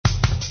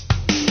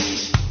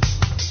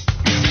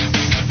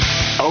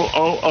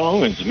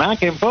It's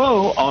Mac and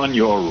Bo on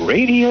your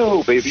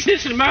radio, baby.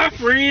 This is my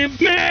friend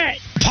Mac.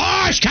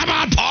 Posh, come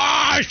on,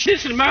 Posh.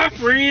 This is my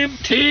friend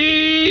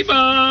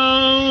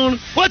T-Bone.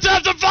 Let's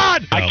have some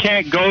fun. I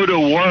can't go to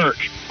work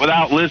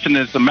without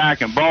listening to Mac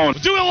and Bone.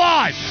 Do it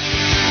live.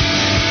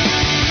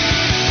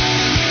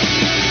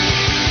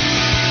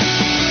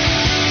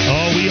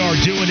 Oh, we are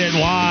doing it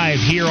live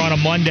here on a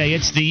Monday.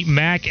 It's the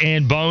Mac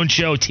and Bone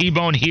Show.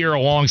 T-Bone here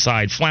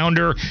alongside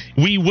Flounder.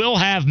 We will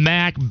have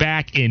Mac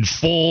back in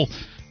full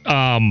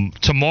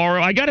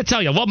tomorrow. I got to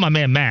tell you, I love my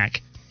man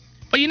Mac.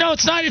 But,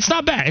 it's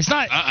not bad. It's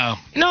not.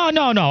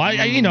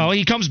 No.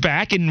 He comes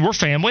back, and we're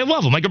family. I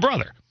love him like a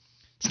brother.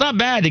 It's not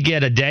bad to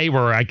get a day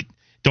where I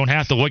don't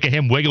have to look at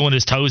him wiggling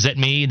his toes at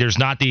me. There's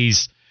not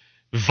these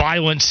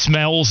violent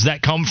smells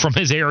that come from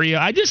his area.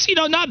 I just,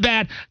 not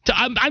bad.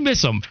 I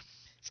miss him.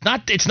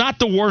 It's not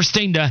the worst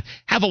thing to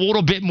have a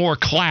little bit more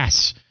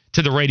class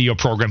to the radio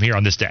program here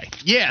on this day.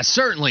 Yeah,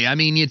 certainly. I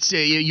mean, it's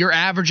you're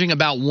averaging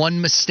about one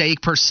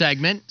mistake per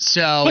segment.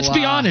 So let's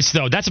be honest,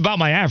 though. That's about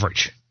my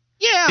average.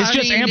 Yeah, it's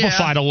just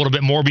amplified a little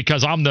bit more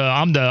because I'm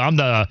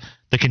the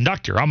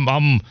conductor.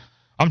 I'm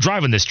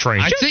driving this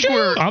train.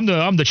 I'm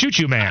the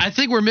choo-choo man. I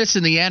think we're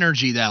missing the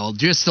energy though,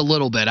 just a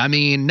little bit. I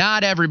mean,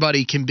 not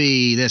everybody can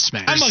be this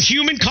man. I'm a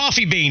human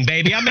coffee bean,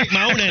 baby. I make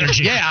my own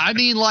energy. Yeah, I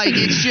mean,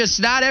 it's just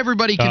not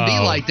everybody can be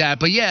like that.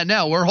 But yeah,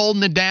 no, we're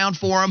holding it down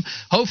for him.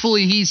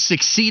 Hopefully, he's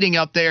succeeding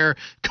up there,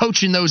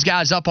 coaching those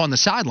guys up on the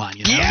sideline.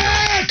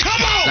 Yeah,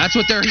 come on. That's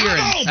what they're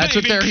hearing. That's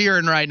what they're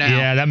hearing right now.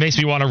 Yeah, that makes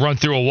me want to run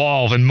through a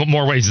wall in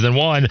more ways than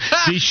one.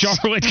 The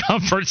Charlotte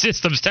Comfort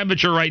Systems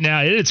temperature right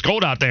now, it's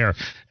cold out there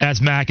as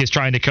Mac is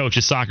trying to coach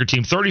his soccer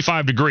team.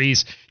 35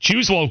 degrees.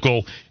 Choose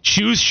local.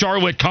 Choose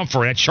Charlotte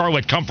Comfort at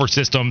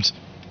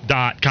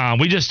charlottecomfortsystems.com.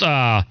 We just,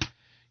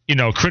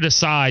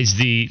 criticized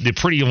the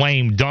pretty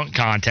lame dunk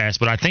contest,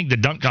 but I think the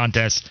dunk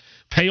contest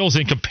pales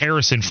in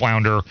comparison,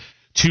 Flounder,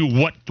 to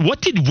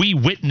what did we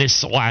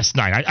witness last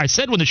night? I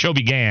said when the show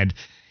began,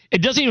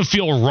 it doesn't even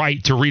feel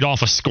right to read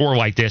off a score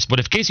like this, but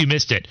in case you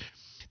missed it,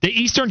 the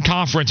Eastern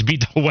Conference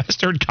beat the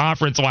Western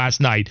Conference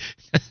last night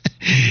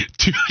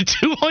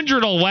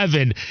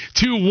 211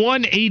 to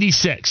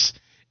 186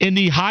 in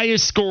the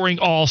highest scoring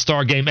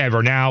All-Star game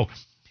ever. Now,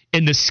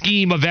 in the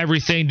scheme of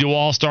everything, do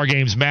All-Star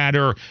games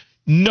matter?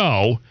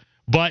 No,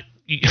 but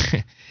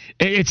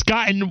it's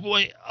gotten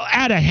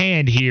out of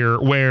hand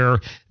here where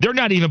they're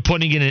not even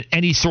putting in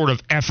any sort of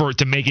effort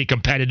to make it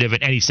competitive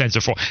in any sense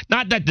of form.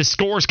 Not that the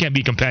scores can't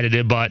be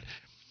competitive, but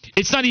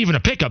it's not even a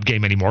pickup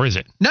game anymore, is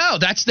it? No,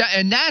 that's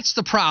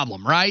the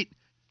problem, right?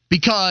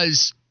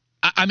 Because,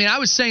 I mean, I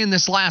was saying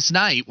this last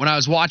night when I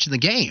was watching the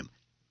game.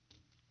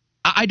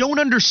 I don't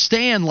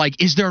understand,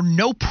 is there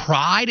no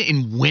pride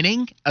in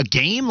winning a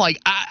game?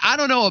 I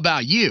don't know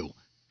about you,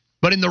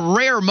 but in the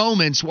rare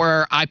moments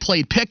where I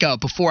played pickup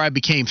before I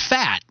became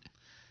fat,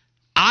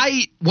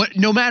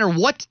 no matter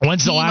what.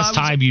 When's the last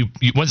time you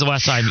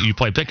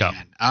played pickup?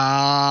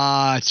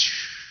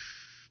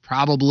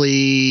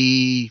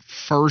 Probably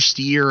first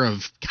year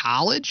of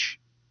college,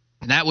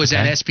 and that was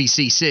at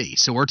SPCC.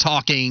 So we're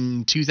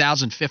talking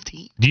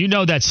 2015. Do you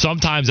know that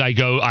sometimes I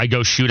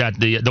go shoot at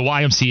the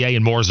YMCA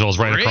in Mooresville is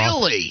right across?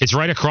 Really? It's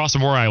right across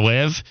from where I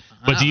live.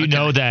 But do you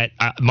know that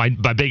my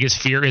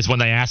biggest fear is when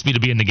they ask me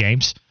to be in the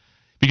games?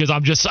 Because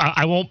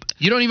I won't.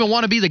 You don't even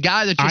want to be the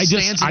guy that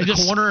stands in the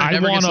corner and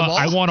never gets the ball?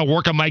 I want to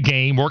work on my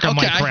game, work on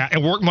my craft,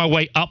 and work my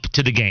way up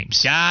to the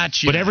games.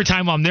 Gotcha. But every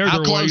time I'm there,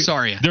 how close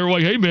are you? They're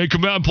like, hey, man,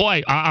 come out and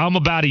play. I'm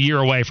about a year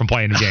away from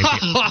playing the game.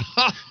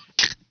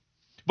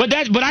 But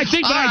I do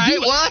think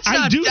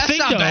that's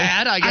not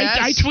bad, I guess.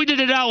 I tweeted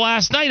it out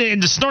last night,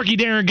 and the snarky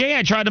Darren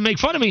Gay tried to make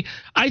fun of me.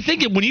 I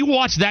think when you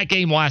watch that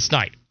game last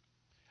night,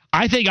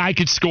 I think I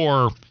could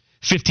score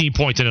 15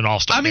 points in an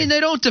All-Star game. I mean,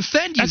 they don't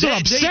defend you. That's what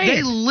I'm saying.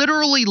 They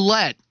literally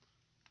let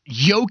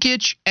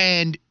Jokic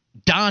and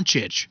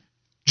Doncic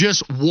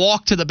just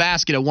walk to the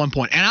basket at one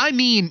point. And I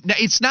mean,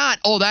 it's not,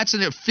 that's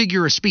a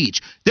figure of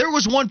speech. There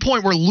was one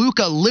point where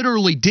Luka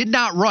literally did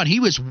not run.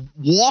 He was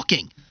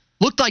walking.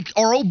 Looked like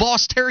our old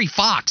boss Terry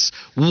Fox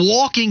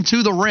walking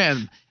to the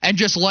rim and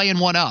just laying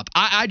one up.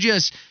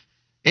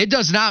 It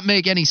does not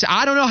make any sense.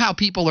 I don't know how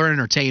people are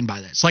entertained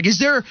by this.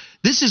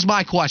 This is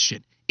my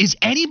question. Is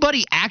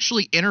anybody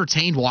actually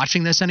entertained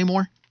watching this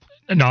anymore?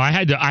 No, I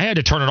had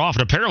to turn it off,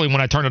 and apparently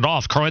when I turned it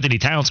off, Karl-Anthony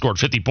Towns scored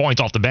 50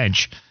 points off the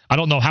bench. I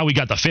don't know how he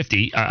got the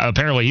 50.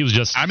 Apparently he was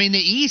just. I mean, the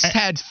East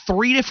had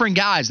three different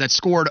guys that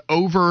scored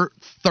over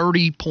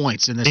 30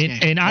 points in this game.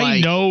 And I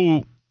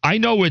know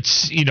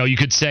it's, you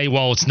could say,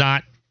 well, it's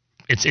not.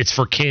 It's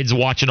for kids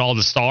watching all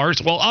the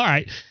stars. Well, all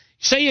right,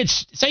 say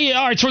it's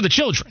for the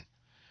children.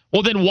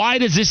 Well, then why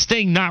does this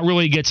thing not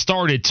really get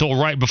started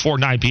till right before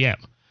 9 p.m.?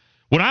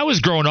 When I was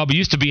growing up, it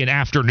used to be an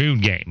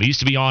afternoon game. It used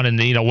to be on in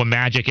when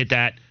Magic hit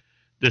the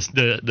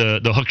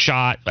hook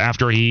shot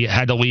after he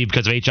had to leave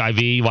because of HIV.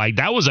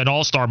 That was an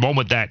all-star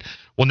moment that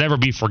will never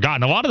be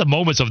forgotten. A lot of the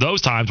moments of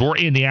those times were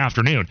in the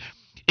afternoon.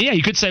 Yeah,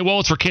 you could say, well,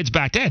 it's for kids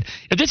back then.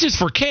 If this is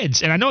for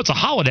kids, and I know it's a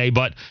holiday,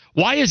 but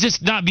why is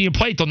this not being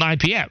played till 9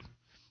 p.m.?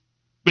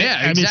 Yeah,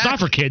 exactly. I mean, it's not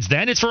for kids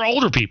then. It's for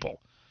older people.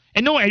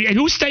 And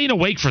who's staying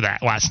awake for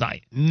that last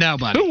night?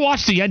 Nobody. Who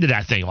watched the end of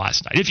that thing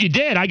last night? If you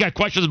did, I got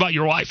questions about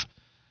your wife.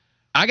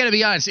 I got to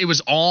be honest. It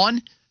was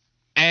on,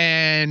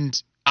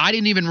 and I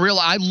didn't even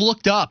realize. I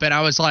looked up, and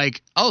I was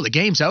like, oh, the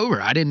game's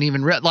over. I didn't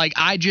even realize. Like,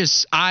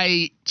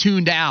 I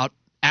tuned out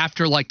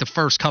after, like, the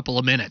first couple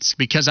of minutes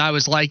because I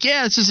was like,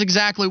 yeah, this is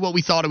exactly what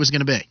we thought it was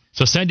going to be.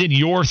 So send in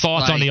your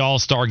thoughts on the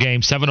All-Star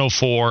game,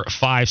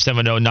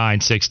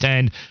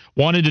 704-570-9610.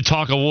 Wanted to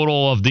talk a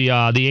little of the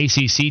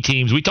ACC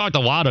teams. We talked a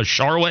lot of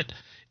Charlotte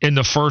in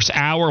the first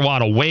hour, a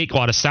lot of Wake, a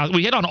lot of South.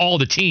 We hit on all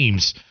the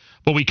teams,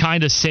 but we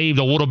kind of saved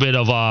a little bit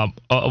of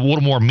a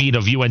little more meat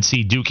of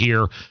UNC Duke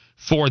here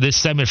for this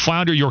segment.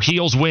 Flounder, your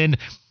Heels win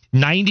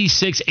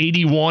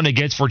 96-81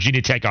 against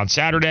Virginia Tech on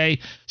Saturday.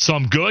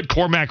 Some good.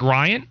 Cormac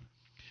Ryan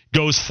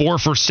goes 4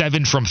 for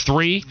 7 from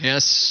 3.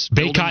 Yes.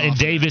 Baycott and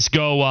Davis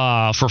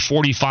go for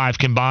 45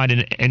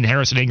 combined, and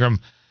Harrison Ingram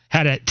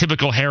had a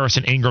typical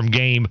Harrison Ingram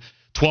game,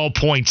 12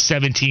 points,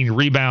 17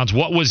 rebounds.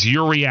 What was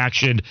your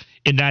reaction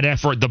in that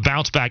effort, the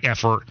bounce-back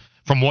effort,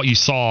 from what you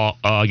saw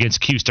against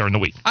Cuse during the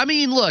week? I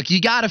mean, look,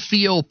 you got to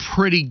feel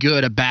pretty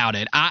good about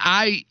it.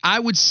 I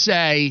would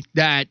say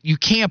that you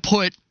can't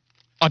put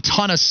a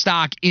ton of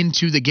stock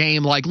into the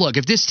game. Like, look,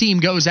 if this team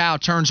goes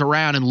out, turns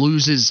around, and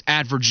loses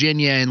at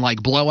Virginia in,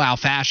 like, blowout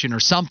fashion or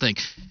something,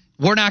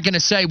 we're not going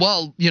to say,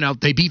 well, you know,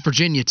 they beat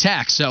Virginia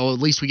Tech, so at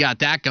least we got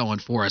that going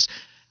for us.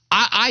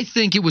 I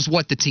think it was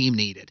what the team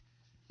needed.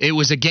 It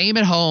was a game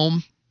at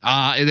home.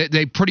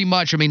 They pretty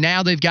much, I mean,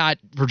 now they've got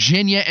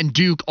Virginia and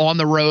Duke on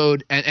the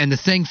road, and the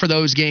thing for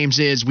those games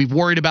is we've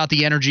worried about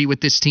the energy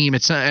with this team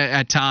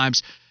at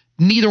times.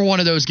 Neither one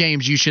of those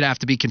games you should have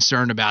to be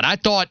concerned about. I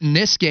thought in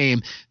this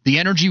game, the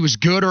energy was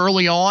good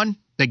early on.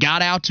 They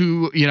got out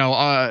to, you know,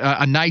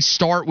 a nice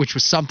start, which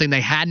was something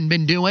they hadn't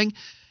been doing.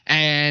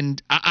 And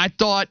I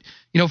thought,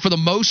 you know, for the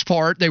most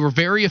part, they were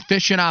very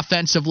efficient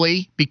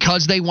offensively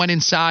because they went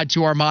inside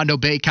to Armando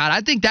Baycott.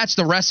 I think that's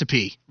the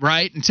recipe,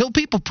 right? Until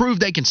people prove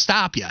they can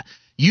stop you,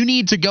 you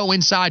need to go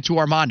inside to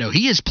Armando.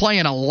 He is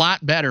playing a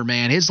lot better,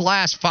 man. His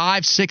last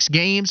 5-6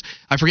 games,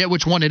 I forget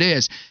which one it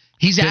is,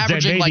 he's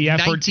averaging like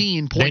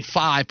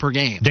 19.5 per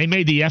game. They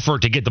made the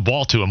effort to get the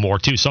ball to him more,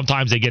 too.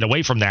 Sometimes they get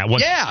away from that.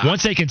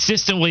 Once they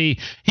consistently,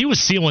 he was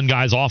sealing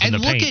guys off in the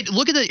paint.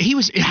 Look at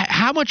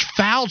how much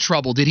foul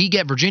trouble did he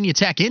get Virginia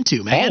Tech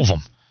into, man? All of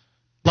them.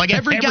 Like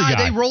every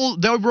guy they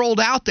rolled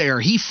out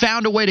there, he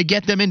found a way to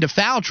get them into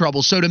foul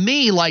trouble. So to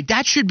me, like,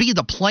 that should be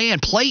the plan.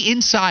 Play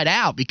inside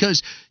out,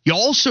 because you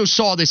also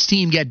saw this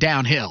team get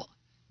downhill.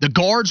 The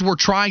guards were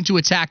trying to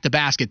attack the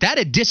basket. That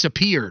had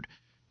disappeared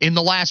in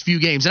the last few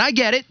games. And I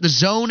get it. The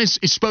zone is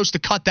supposed to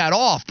cut that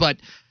off, but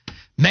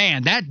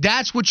man,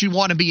 that's what you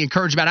want to be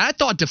encouraged about. And I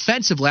thought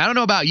defensively, I don't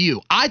know about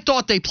you, I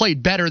thought they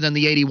played better than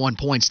the 81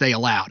 points they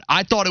allowed.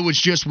 I thought it was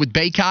just with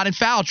Baycott in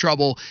foul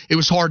trouble, it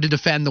was hard to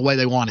defend the way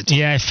they wanted to.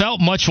 Yeah, it felt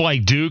much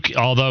like Duke,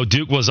 although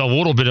Duke was a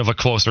little bit of a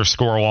closer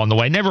score along the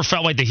way. Never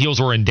felt like the Heels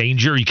were in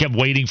danger. You kept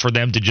waiting for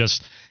them to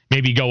just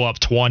maybe go up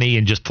 20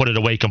 and just put it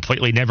away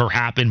completely. Never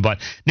happened, but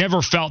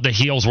never felt the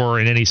Heels were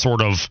in any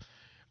sort of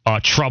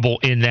trouble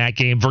in that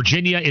game.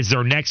 Virginia is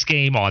their next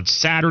game on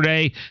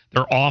Saturday.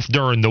 They're off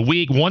during the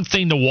week. One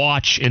thing to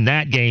watch in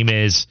that game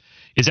is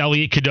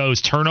Elliot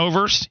Cadeau's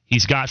turnovers.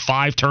 He's got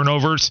 5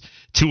 turnovers,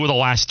 2 of the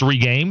last 3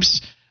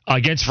 games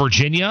against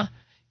Virginia.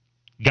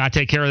 Got to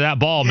take care of that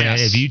ball, man.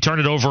 Yes. If you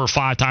turn it over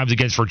 5 times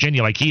against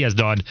Virginia like he has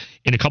done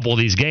in a couple of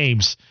these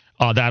games,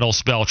 that'll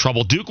spell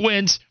trouble. Duke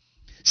wins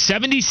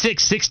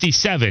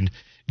 76-67.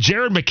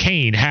 Jared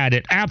McCain had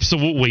an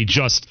absolutely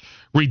just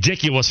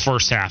ridiculous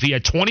first half. He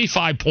had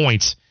 25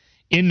 points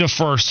in the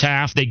first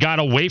half. They got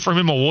away from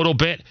him a little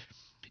bit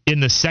in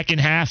the second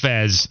half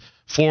as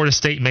Florida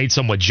State made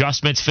some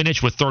adjustments,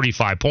 finished with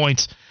 35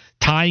 points,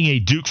 tying a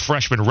Duke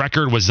freshman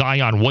record with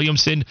Zion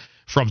Williamson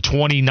from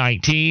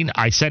 2019.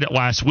 I said it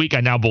last week. I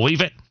now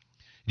believe it.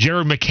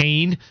 Jared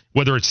McCain,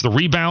 whether it's the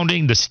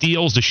rebounding, the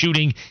steals, the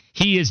shooting,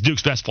 he is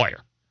Duke's best player.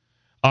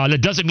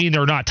 That doesn't mean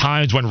there are not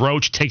times when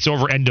Roach takes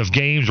over end of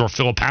games or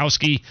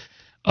Filipowski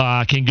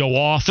can go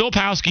off.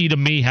 Filipowski, to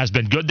me, has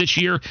been good this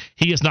year.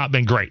 He has not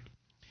been great.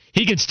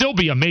 He can still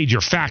be a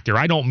major factor.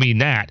 I don't mean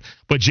that.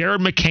 But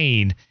Jared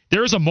McCain,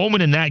 there was a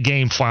moment in that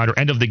game, Flounder,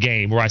 end of the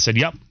game, where I said,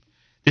 yep,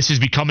 this is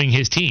becoming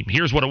his team.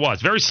 Here's what it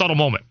was. Very subtle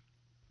moment.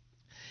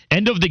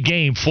 End of the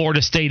game,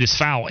 Florida State is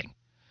fouling,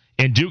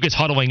 and Duke is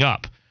huddling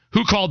up.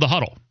 Who called the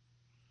huddle?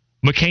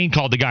 McCain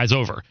called the guys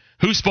over.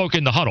 Who spoke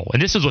in the huddle?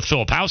 And this is with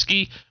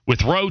Filipowski,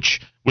 with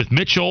Roach, with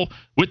Mitchell,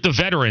 with the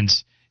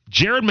veterans.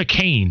 Jared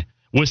McCain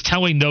was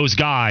telling those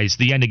guys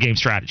the end-of-game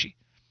strategy.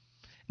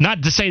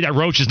 Not to say that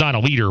Roach is not a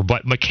leader,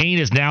 but McCain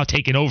has now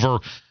taken over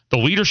the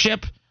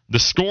leadership, the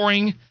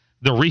scoring,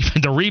 the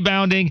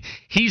rebounding.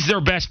 He's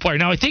their best player.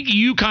 Now, I think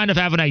you kind of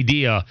have an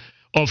idea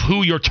of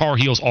who your Tar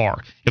Heels are.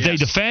 If they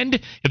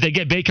defend, if they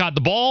get Baycott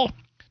the ball,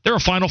 they're a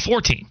Final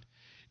Four team.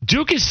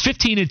 Duke is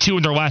 15-2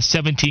 in their last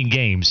 17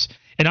 games,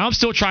 and I'm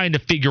still trying to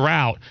figure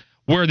out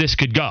where this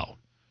could go.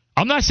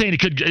 I'm not saying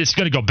it's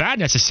going to go bad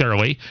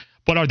necessarily,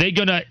 But are they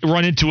going to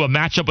run into a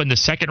matchup in the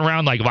second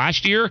round like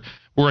last year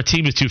where a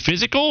team is too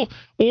physical?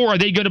 Or are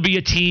they going to be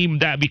a team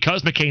that,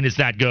 because McCain is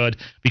that good,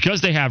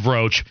 because they have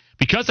Roach,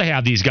 because they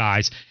have these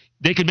guys,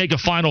 they could make a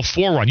Final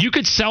Four run? You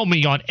could sell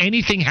me on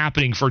anything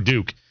happening for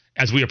Duke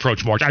as we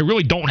approach March. I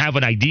really don't have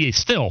an idea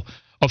still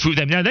of who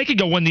them. Now, they could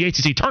go win the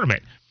ACC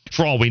tournament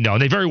for all we know,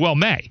 and they very well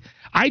may.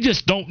 I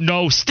just don't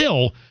know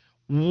still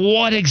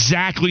what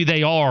exactly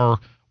they are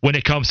when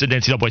it comes to the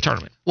NCAA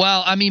tournament.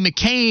 Well, I mean,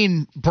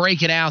 McCain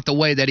breaking out the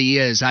way that he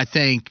is, I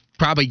think,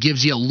 probably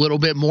gives you a little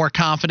bit more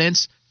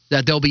confidence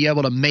that they'll be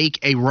able to make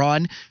a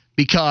run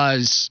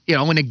because,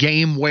 in a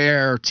game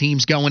where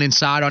teams going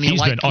inside on you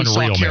like we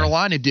saw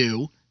Carolina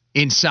do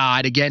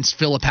inside against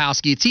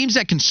Filipowski, teams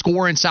that can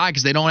score inside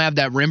because they don't have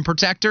that rim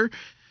protector,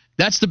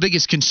 that's the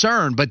biggest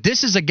concern. But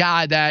this is a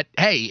guy that,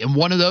 hey, in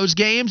one of those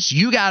games,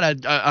 you got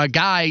a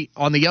guy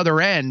on the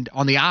other end,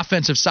 on the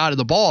offensive side of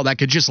the ball, that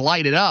could just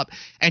light it up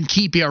and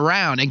keep you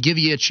around and give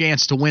you a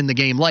chance to win the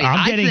game late.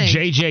 I'm getting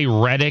J.J.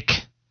 Redick,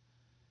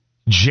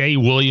 Jay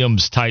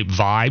Williams type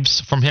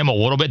vibes from him a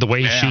little bit, the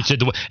way he shoots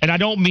it. And I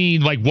don't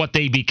mean like what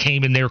they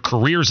became in their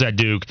careers at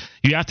Duke.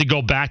 You have to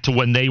go back to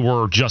when they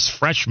were just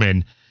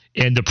freshmen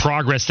and the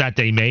progress that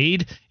they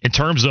made in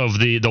terms of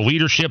the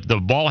leadership, the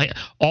ball,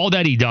 all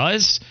that he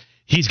does.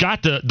 He's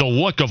got the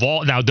look of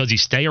all. Now, does he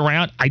stay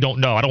around? I don't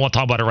know. I don't want to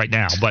talk about it right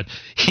now. But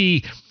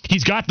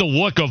he's got the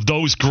look of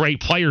those great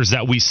players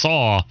that we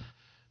saw a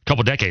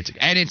couple decades ago.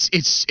 And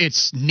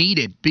it's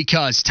needed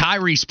because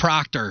Tyrese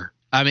Proctor,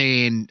 I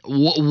mean,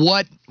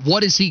 what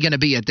is he going to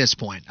be at this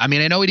point? I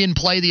mean, I know he didn't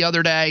play the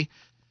other day,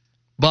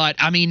 but,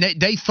 I mean,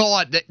 they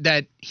thought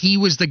that he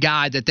was the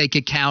guy that they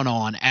could count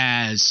on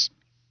as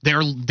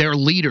their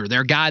leader,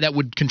 their guy that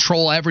would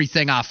control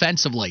everything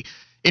offensively.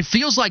 It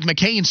feels like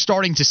McCain's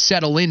starting to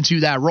settle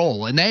into that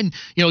role. And then,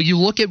 you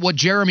look at what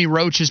Jeremy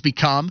Roach has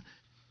become.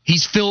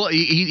 He's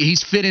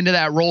fit into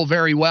that role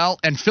very well.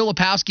 And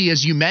Filipowski,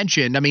 as you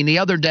mentioned, I mean, the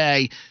other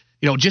day,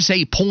 just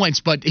 8 points,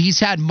 but he's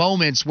had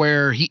moments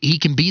where he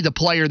can be the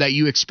player that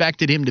you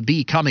expected him to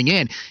be coming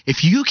in.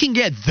 If you can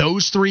get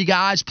those three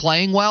guys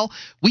playing well,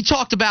 we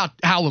talked about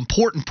how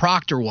important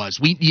Proctor was.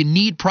 You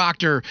need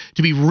Proctor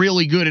to be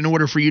really good in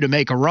order for you to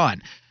make a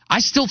run. I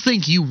still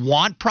think you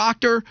want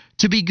Proctor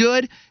to be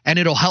good, and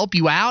it'll help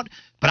you out.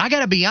 But I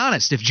got to be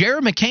honest, if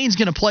Jared McCain's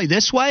going to play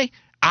this way,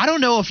 I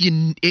don't know if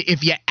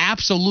you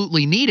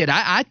absolutely need it.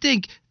 I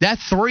think that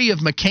three of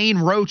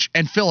McCain, Roach,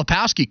 and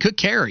Filipowski could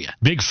carry you.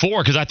 Big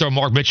four, because I throw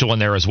Mark Mitchell in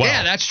there as well.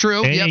 Yeah, that's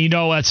true.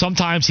 And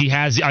sometimes he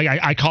has,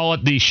 I call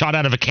it the shot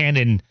out of a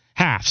cannon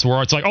halves,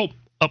 where it's like,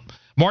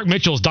 Mark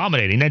Mitchell's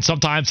dominating. Then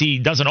sometimes he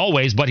doesn't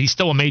always, but he's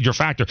still a major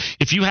factor.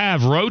 If you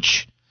have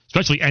Roach,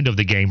 especially end of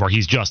the game where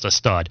he's just a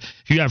stud,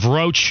 if you have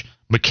Roach,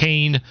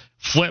 McCain,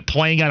 Flip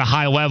playing at a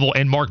high level,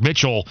 and Mark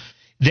Mitchell,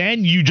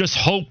 then you just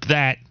hope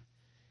that,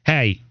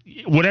 hey,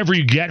 whatever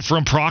you get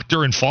from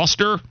Proctor and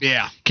Foster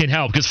can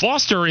help. Because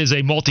Foster is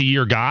a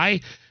multi-year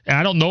guy, and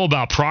I don't know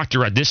about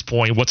Proctor at this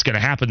point, what's going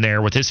to happen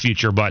there with his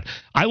future, but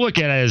I look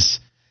at it as,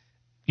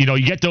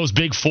 you get those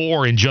big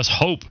four and just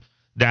hope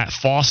that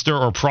Foster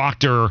or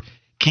Proctor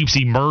keeps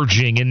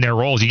emerging in their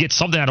roles. You get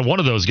something out of one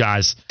of those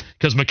guys,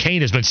 because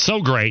McCain has been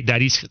so great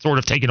that he's sort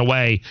of taken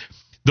away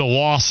the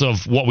loss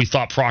of what we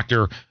thought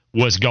Proctor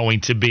was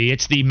going to be.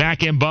 It's the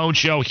Mac and Bone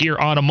Show here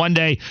on a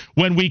Monday.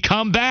 When we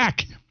come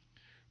back,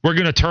 we're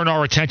going to turn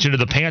our attention to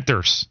the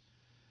Panthers.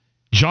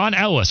 John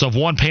Ellis of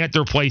One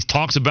Panther Place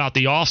talks about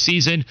the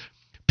offseason,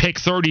 pick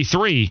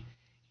 33,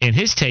 and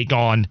his take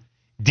on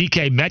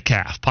DK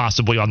Metcalf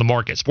possibly on the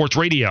market. Sports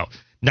Radio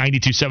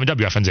 92.7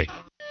 WFNZ.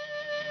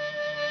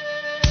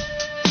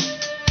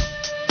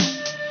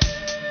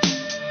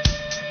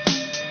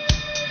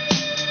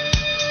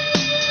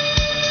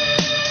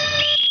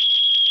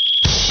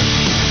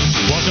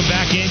 Welcome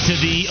back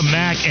into the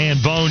Mac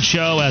and Bone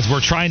Show as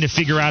we're trying to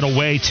figure out a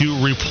way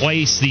to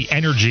replace the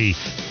energy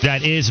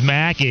that is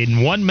Mac.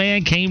 And one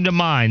man came to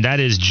mind. That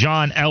is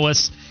John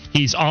Ellis.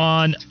 He's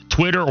on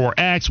Twitter or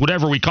X,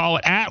 whatever we call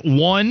it, at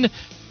One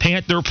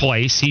Panther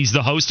Place. He's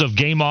the host of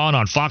Game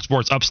On Fox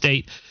Sports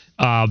Upstate.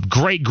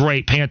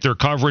 Great Panther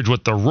coverage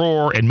with The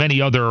Roar and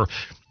many other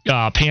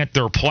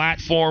Panther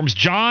platforms.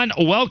 John,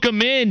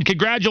 welcome in.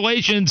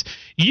 Congratulations.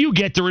 You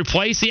get to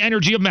replace the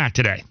energy of Mac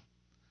today.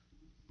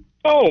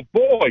 Oh,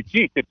 boy,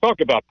 geez, to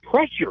talk about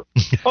pressure.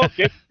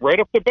 Okay, right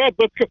off the bat,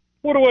 let's go.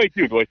 What do I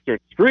do? Do I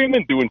start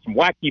screaming, doing some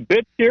wacky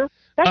bits here?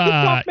 That's a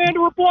tough man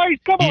to replace.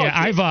 Come on.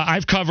 Yeah,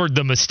 I've covered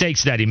the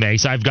mistakes that he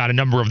makes. I've got a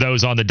number of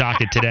those on the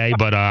docket today,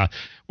 but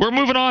we're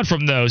moving on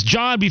from those.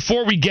 John,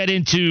 before we get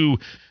into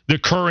the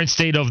current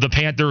state of the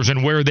Panthers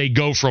and where they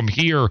go from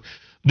here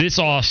this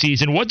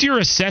offseason, what's your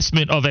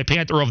assessment of a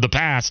Panther of the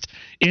past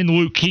in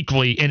Luke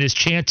Kuechly and his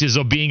chances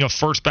of being a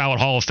first-ballot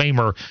Hall of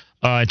Famer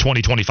in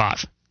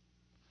 2025?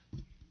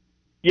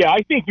 Yeah,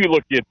 I think you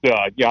look at,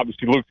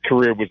 obviously Luke's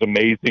career was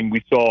amazing.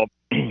 We saw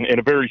in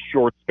a very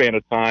short span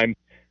of time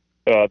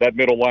that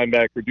middle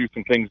linebacker do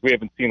some things we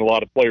haven't seen a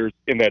lot of players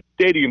in that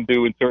stadium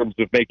do in terms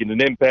of making an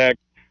impact.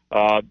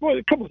 A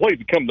couple of plays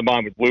that come to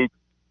mind with Luke.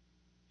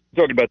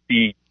 Talking about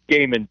the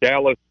game in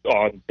Dallas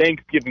on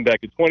Thanksgiving back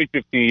in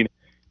 2015,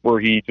 where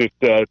he just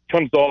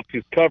comes off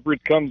his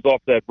coverage, comes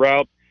off that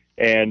route,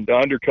 and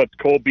undercuts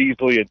Cole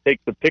Beasley and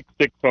takes the pick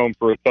six home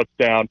for a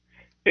touchdown.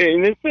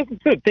 And this is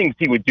the things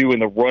he would do in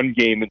the run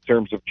game in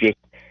terms of just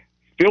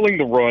filling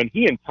the run.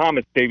 He and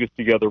Thomas Davis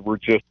together were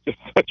just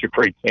such a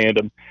great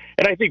tandem.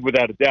 And I think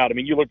without a doubt, I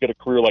mean, you look at a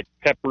career like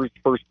Peppers,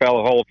 first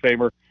ballot Hall of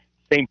Famer,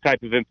 same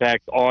type of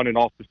impact on and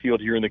off the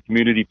field here in the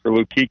community for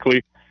Luke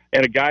Kuechly,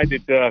 and a guy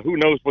that who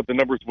knows what the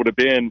numbers would have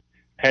been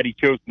had he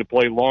chosen to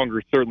play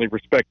longer. Certainly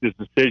respect his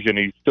decision.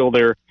 He's still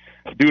there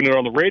doing it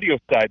on the radio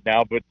side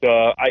now, but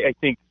I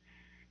think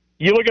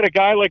you look at a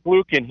guy like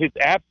Luke, and his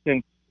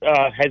absence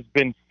has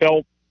been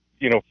felt,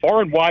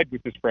 far and wide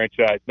with this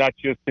franchise, not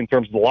just in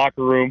terms of the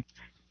locker room,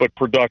 but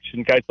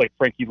production. Guys like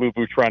Frankie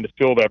Louvu trying to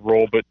fill that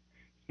role, but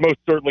most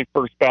certainly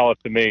first ballot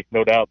to me,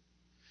 no doubt.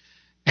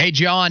 Hey,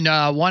 John,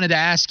 wanted to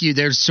ask you,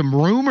 there's some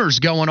rumors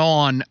going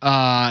on,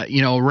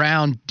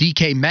 around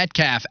DK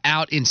Metcalf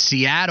out in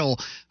Seattle.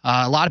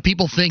 A lot of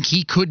people think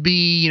he could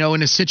be,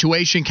 in a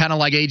situation kind of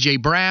like A.J.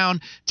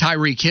 Brown,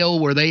 Tyreek Hill,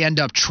 where they end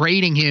up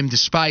trading him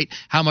despite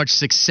how much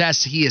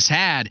success he has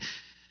had.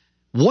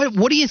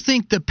 What do you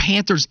think the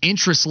Panthers'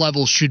 interest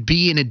level should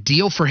be in a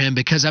deal for him?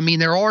 Because,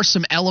 there are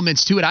some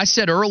elements to it. I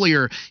said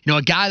earlier,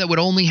 a guy that would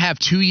only have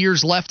 2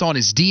 years left on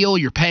his deal,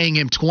 you're paying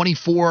him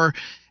 $24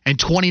 and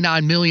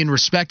 $29 million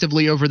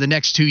respectively over the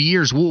next 2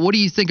 years. What do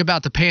you think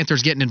about the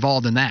Panthers getting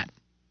involved in that?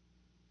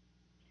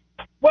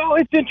 Well,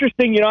 it's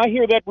interesting. I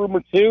hear that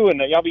rumor too,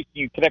 and obviously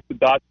you connect the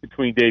dots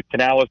between Dave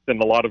Canales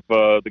and a lot of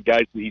the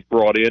guys that he's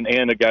brought in,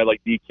 and a guy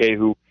like DK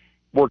who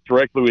worked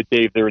directly with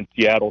Dave there in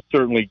Seattle.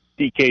 Certainly,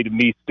 DK to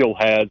me still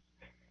has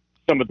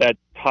some of that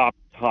top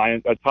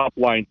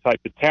line type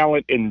of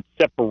talent and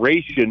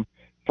separation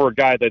for a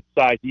guy that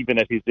size, even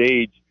at his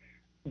age.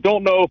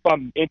 Don't know if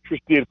I'm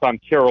interested if I'm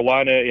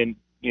Carolina in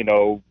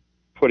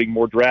putting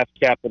more draft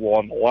capital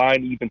on the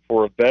line, even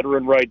for a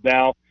veteran right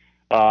now.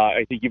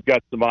 I think you've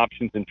got some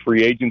options in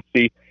free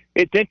agency.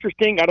 It's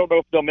interesting. I don't know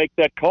if they'll make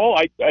that call.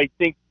 I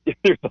think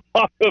there's a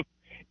lot of,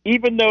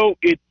 even though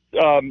it's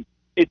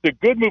a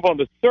good move on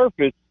the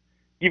surface,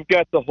 you've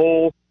got the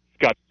whole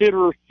Scott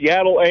Fitterer,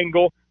 Seattle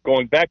angle,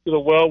 going back to the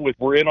well with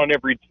we're in on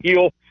every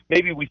deal.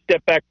 Maybe we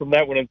step back from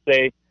that one and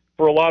say,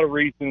 for a lot of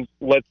reasons,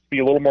 let's be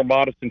a little more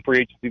modest in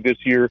free agency this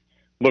year.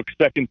 Look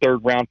second,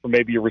 third round for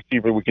maybe a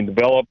receiver we can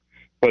develop.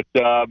 But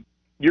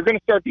you're going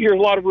to start to hear a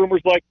lot of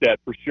rumors like that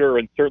for sure,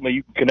 and certainly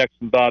you can connect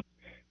some dots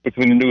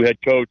between the new head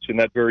coach and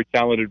that very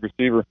talented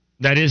receiver.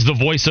 That is the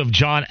voice of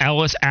John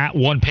Ellis at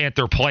One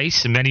Panther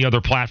Place and many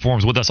other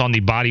platforms with us on the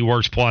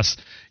Bodyworks Plus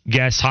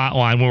guest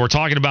hotline. When we're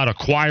talking about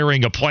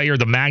acquiring a player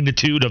the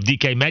magnitude of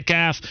DK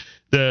Metcalf,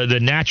 the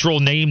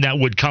natural name that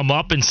would come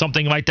up in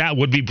something like that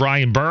would be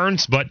Brian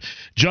Burns. But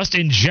just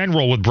in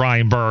general with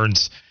Brian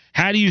Burns,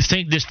 how do you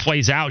think this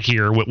plays out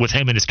here with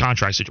him and his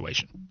contract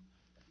situation?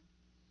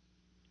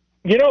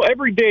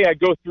 Every day I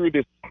go through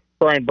this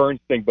Brian Burns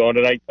thing, Bone,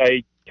 and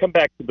I come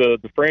back to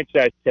the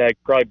franchise tag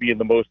probably being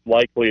the most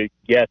likely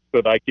guess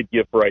that I could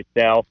give right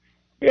now.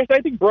 Yes,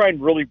 I think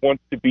Brian really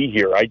wants to be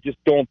here. I just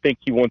don't think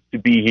he wants to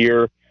be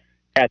here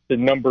at the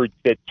number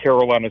that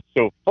Carolina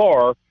so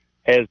far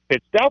has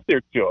pitched out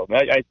there to him.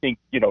 I think,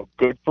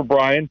 good for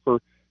Brian for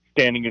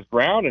standing his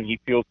ground, and he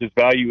feels his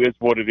value is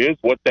what it is.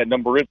 What that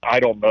number is, I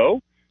don't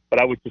know, but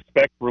I would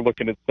suspect we're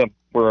looking at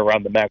somewhere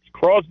around the Max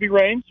Crosby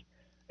range.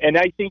 And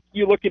I think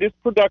you look at his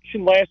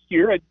production last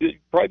year, I'd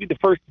probably be the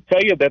first to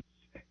tell you that's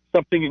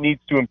something that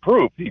needs to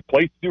improve. He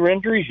plays through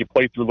injuries, you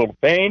play through a little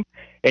pain,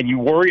 and you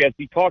worry, as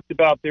he talked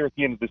about there at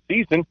the end of the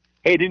season,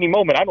 hey, at any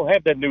moment, I don't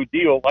have that new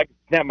deal. I can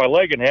snap my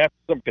leg in half.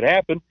 Something could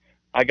happen.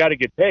 I got to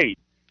get paid.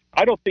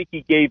 I don't think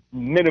he gave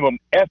minimum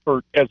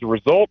effort as a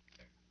result,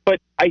 but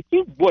I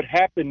think what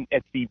happened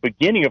at the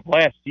beginning of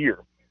last year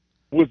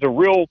was a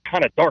real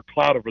kind of dark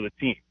cloud over the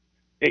team.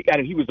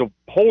 He was a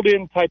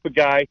hold-in type of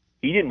guy.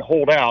 He didn't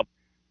hold out.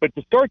 But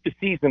to start the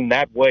season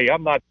that way,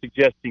 I'm not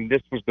suggesting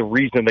this was the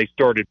reason they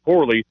started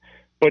poorly,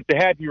 but to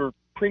have your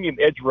premium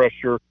edge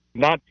rusher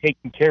not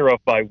taken care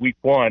of by week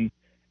one,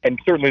 and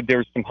certainly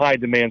there's some high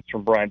demands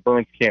from Brian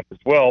Burns' camp as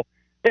well,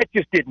 that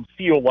just didn't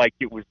feel like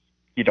it was,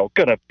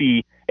 going to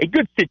be a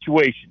good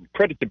situation.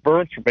 Credit to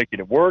Burns for making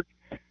it work.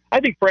 I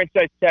think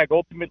franchise tag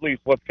ultimately is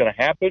what's going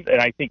to happen, and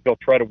I think they'll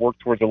try to work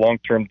towards a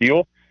long-term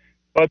deal.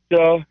 But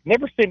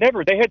never say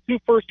never. They had 2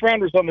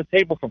 first-rounders on the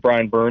table for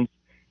Brian Burns.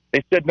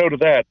 They said no to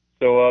that.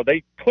 So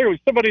they clearly,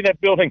 somebody in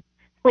that building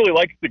really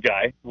likes the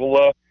guy.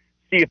 We'll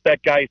see if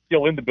that guy is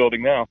still in the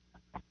building now.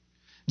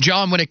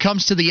 John, when it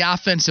comes to the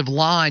offensive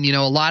line,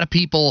 a lot of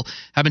people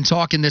have been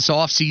talking this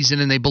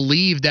offseason, and they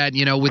believe that,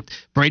 with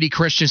Brady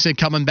Christensen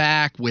coming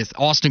back, with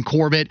Austin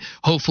Corbett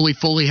hopefully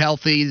fully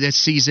healthy this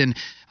season,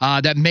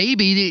 that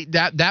maybe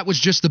that was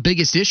just the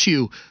biggest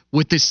issue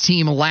with this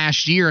team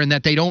last year, and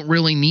that they don't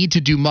really need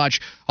to do much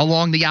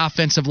along the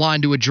offensive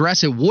line to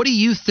address it. What do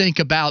you think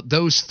about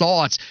those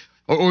thoughts?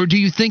 Or do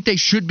you think they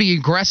should be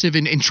aggressive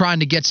in trying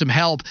to get some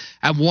help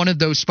at one of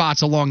those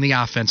spots along the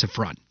offensive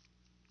front?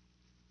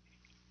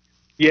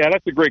 Yeah,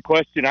 that's a great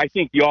question. I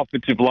think the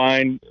offensive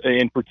line,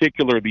 in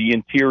particular the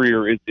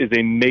interior, is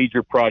a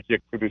major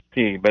project for this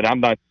team. But I'm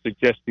not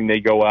suggesting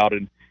they go out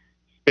and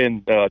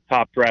spend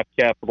top draft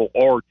capital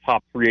or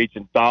top free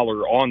agent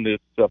dollar on this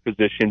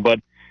position. But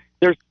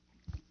there's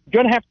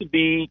going to have to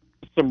be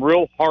some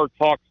real hard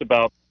talks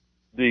about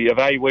the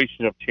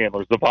evaluation of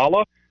Chandler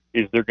Zavala.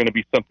 Is there going to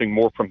be something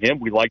more from him?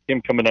 We liked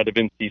him coming out of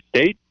NC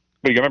State.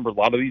 But you remember, a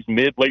lot of these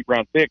late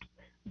round picks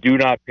do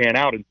not pan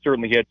out, and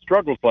certainly had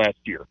struggles last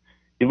year.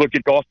 You look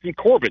at Austin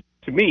Corbett.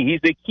 To me, he's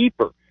a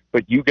keeper,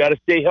 but you got to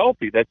stay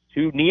healthy. That's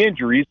 2 knee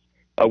injuries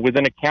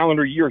within a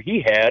calendar year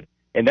he had,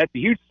 and that's a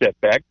huge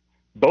setback.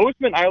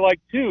 Bozeman, I like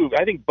too.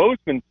 I think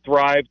Bozeman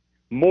thrived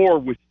more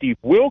with Steve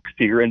Wilkes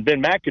here and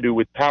Ben McAdoo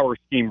with power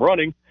scheme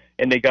running,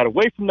 and they got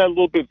away from that a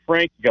little bit.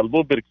 Frank got a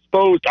little bit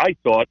exposed, I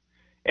thought,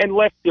 and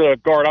left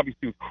guard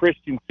obviously with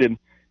Christensen.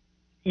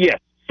 Yes,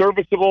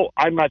 serviceable.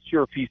 I'm not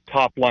sure if he's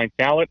top line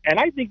talent, and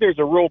I think there's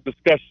a real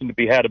discussion to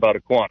be had about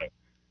Ekwonu.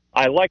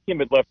 I like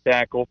him at left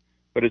tackle,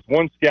 but as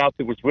one scout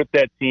that was with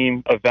that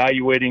team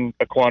evaluating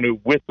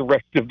Ekwonu with the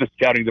rest of the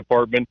scouting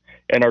department,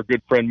 and our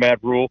good friend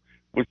Matt Rule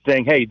was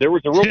saying, hey, there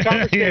was a real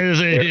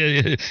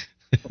conversation.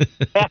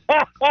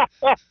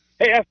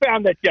 Hey, I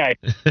found that guy.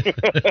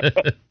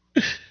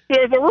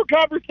 There was a real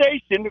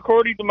conversation,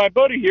 according to my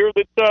buddy here,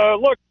 that,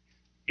 look,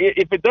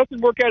 if it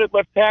doesn't work out at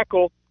left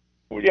tackle,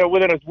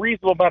 within a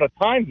reasonable amount of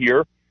time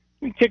here,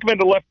 we kick him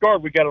into left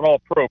guard, we got an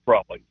all-pro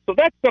probably. So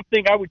that's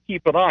something I would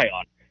keep an eye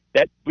on.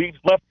 That leaves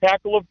left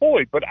tackle a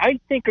void. But I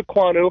think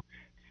Ekwonu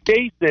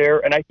stays there,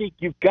 and I think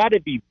you've got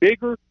to be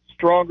bigger,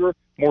 stronger,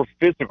 more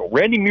physical.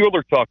 Randy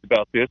Mueller talked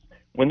about this.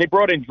 When they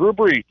brought in Drew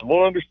Brees, a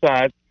little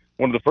undersized,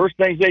 one of the first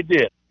things they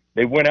did,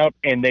 they went out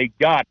and they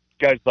got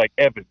guys like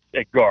Evans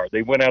at guard.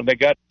 They went out and they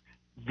got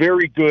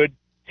very good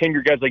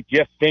tenured guys like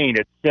Jeff Fain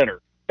at center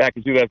back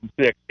in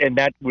 2006, and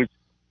that was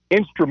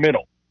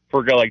instrumental for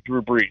a guy like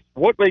Drew Brees.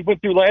 What they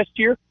went through last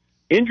year,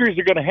 injuries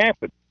are going to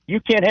happen. You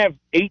can't have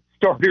 8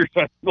 starters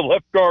on the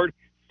left guard,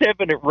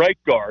 7 at right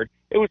guard.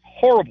 It was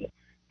horrible.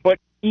 But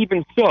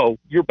even so,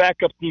 your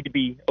backups need to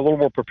be a little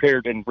more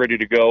prepared and ready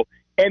to go.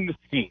 And the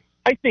scheme.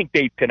 I think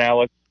Dave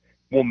Canales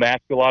will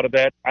mask a lot of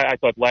that. I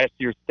thought last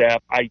year's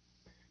staff, I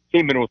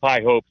came in with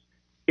high hopes.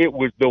 It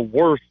was the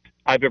worst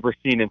I've ever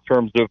seen in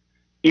terms of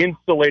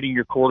insulating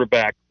your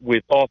quarterback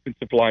with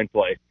offensive line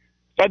play.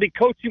 So I think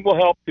coaching will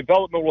help,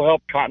 development will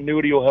help,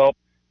 continuity will help.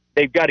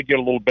 They've got to get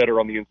a little better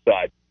on the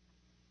inside.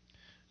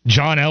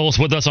 John Ellis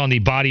with us on the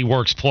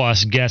Bodyworks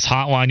Plus guest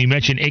hotline. You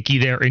mentioned Ickey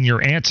there in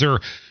your answer.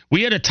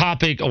 We had a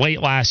topic late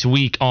last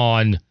week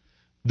on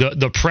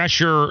the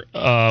pressure,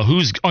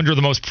 who's under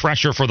the most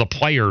pressure for the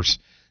players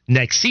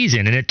next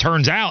season. And it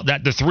turns out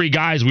that the 3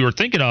 guys we were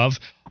thinking of,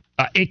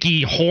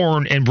 Ickey,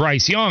 Horn, and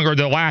Bryce Young, are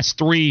the last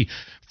 3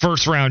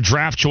 first-round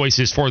draft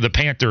choices for the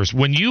Panthers.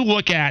 When you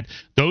look at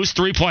those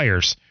 3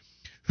 players,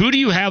 who do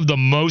you have the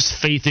most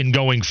faith in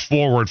going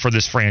forward for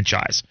this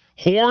franchise?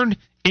 Horn,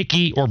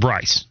 Ickey, or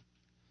Bryce?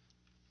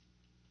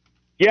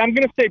 Yeah, I'm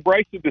going to say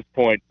Bryce at this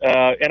point.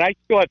 And I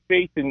still have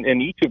faith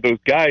in each of those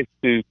guys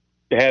to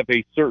have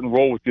a certain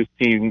role with this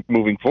team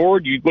moving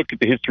forward. You look at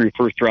the history of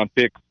first-round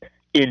picks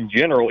in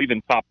general,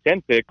 even top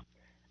 10 picks,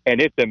 and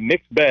it's a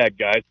mixed bag,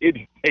 guys. It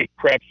is a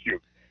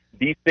crapshoot.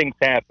 These things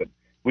happen.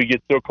 We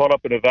get so caught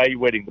up in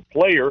evaluating the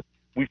player,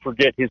 we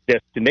forget his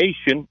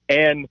destination,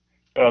 and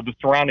the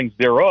surroundings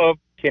thereof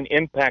can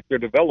impact their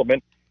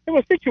development. In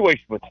a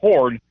situation with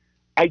Horn,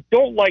 I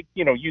don't like,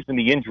 using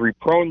the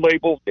injury-prone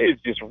label.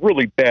 It's just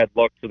really bad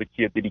luck for the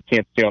kid that he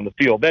can't stay on the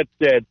field. That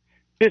said,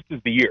 this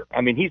is the year.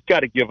 I mean, he's got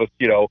to give us,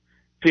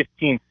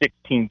 15,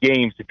 16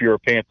 games if you're a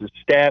Panthers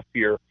staff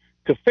here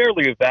to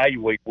fairly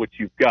evaluate what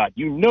you've got.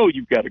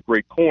 You've got a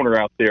great corner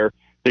out there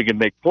that can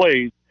make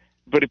plays.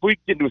 But if we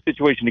get into a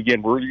situation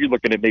again where you're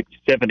looking at maybe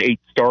 7, 8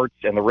 starts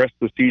and the rest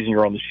of the season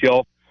you're on the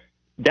shelf,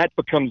 that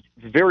becomes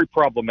very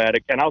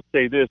problematic. And I'll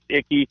say this,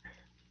 Ickey,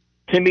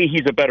 to me,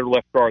 he's a better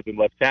left guard than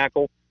left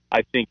tackle.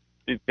 I think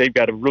they've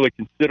got to really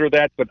consider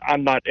that, but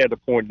I'm not at a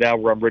point now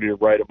where I'm ready to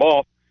write him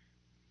off.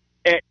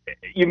 And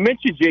you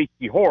mentioned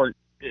J.C. Horn.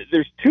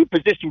 There's 2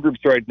 position groups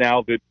right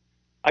now that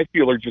I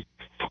feel are just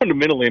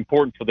fundamentally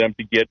important for them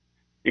to get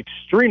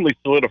extremely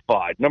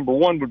solidified. Number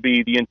 1 would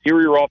be the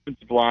interior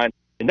offensive line,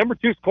 and number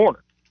 2 is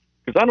corner.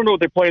 Because I don't know what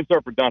their plans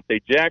are for Dante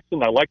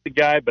Jackson. I like the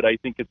guy, but I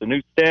think it's a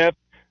new staff.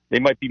 They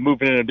might be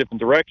moving in a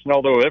different direction,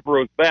 although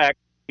Evero's back.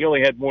 He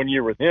only had 1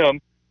 year with him.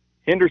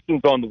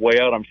 Henderson's on the way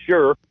out, I'm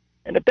sure.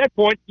 And at that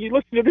point, you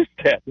listen to this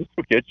stat. This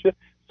will get you.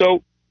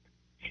 So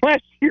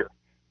last year,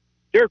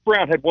 Derek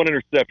Brown had 1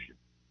 interception.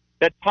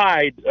 That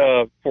tied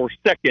for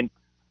second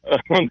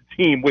on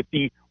the team with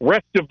the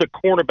rest of the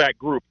cornerback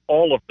group,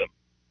 all of them.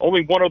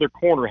 Only 1 other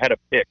corner had a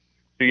pick.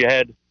 So you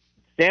had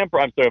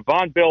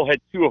Von Bell had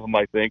 2 of them,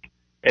 I think.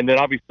 And then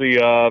obviously,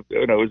 it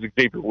was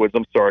Xavier Woods.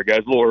 I'm sorry, guys,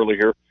 a little early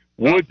here.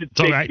 Woods had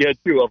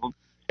 2 of them.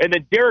 And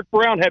then Derek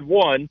Brown had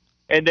 1.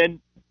 And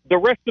then the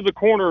rest of the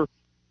corner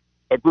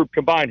group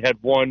combined had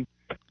 1.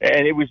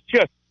 And it was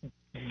just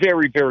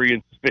very, very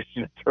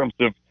insufficient in terms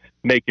of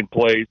making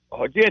plays.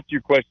 To answer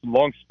your question,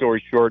 long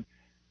story short,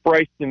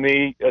 Bryce, to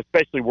me,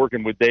 especially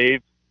working with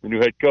Dave, the new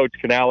head coach,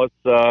 Canales,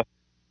 I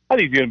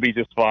think he's going to be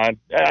just fine.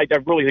 I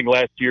really think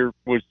last year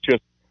was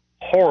just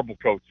horrible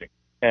coaching.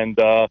 And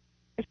I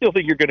still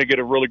think you're going to get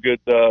a really good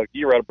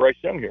year out of Bryce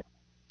Young here.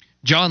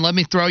 John, let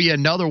me throw you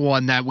another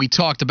one that we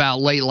talked about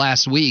late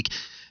last week.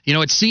 You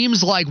know, it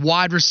seems like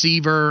wide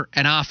receiver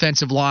and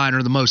offensive line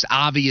are the most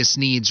obvious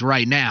needs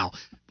right now.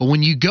 But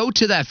when you go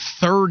to that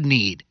third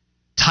need,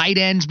 tight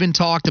end's been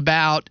talked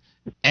about,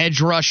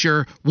 edge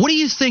rusher, what do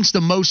you think's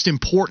the most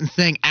important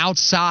thing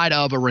outside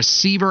of a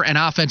receiver and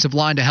offensive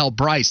line to help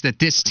Bryce that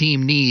this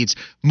team needs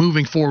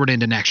moving forward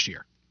into next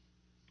year?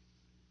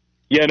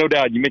 Yeah, no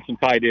doubt. You mentioned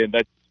tight end.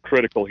 That's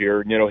critical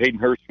here. You know, Hayden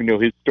Hurst, we know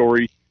his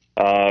story,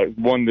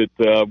 one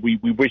that we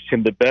wish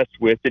him the best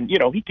with. And, you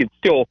know, he can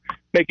still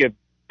make a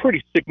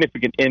pretty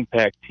significant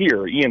impact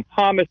here. Ian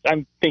Thomas,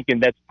 I'm thinking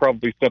that's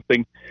probably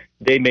something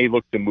they may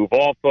look to move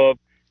off of.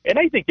 And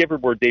I think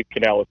everywhere Dave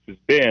Canales has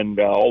been,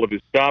 all of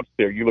his stops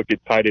there, you look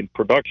at tight end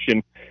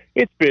production,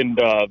 it's been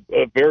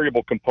a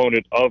variable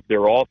component of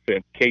their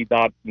offense. K.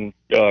 Dotson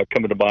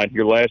coming to mind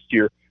here last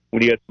year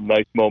when he had some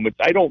nice moments.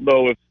 I don't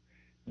know if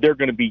they're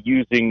going to be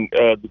using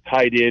the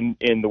tight end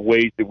in the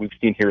ways that we've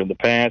seen here in the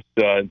past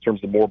in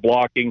terms of more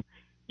blocking.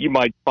 You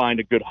might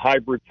find a good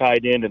hybrid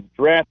tight end in the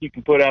draft you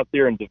can put out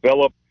there and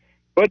develop.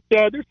 But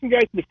there's some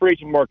guys in the free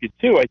agent market,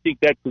 too. I think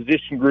that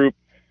position group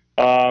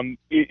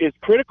is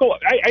critical.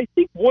 I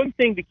think one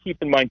thing to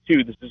keep in mind,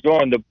 too, this is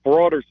on the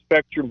broader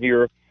spectrum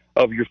here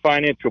of your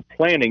financial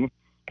planning,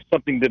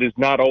 something that has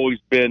not always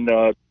been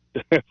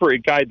for a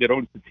guy that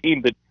owns the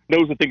team that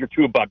knows a thing or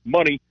two about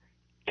money.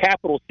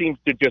 Capital seems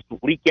to just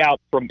leak out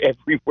from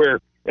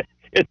everywhere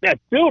in that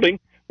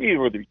building,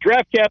 either the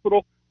draft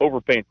capital,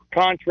 overpaying for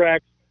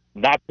contracts,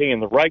 not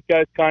paying the right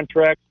guys'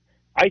 contracts.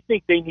 I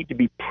think they need to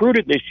be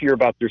prudent this year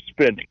about their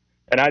spending.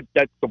 And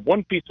that's the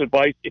one piece of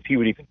advice, if he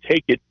would even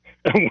take it,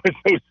 with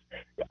those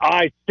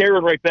eyes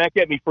staring right back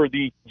at me for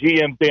the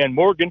GM, Dan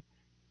Morgan.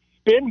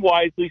 Spend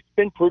wisely,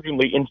 spend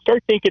prudently, and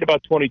start thinking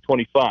about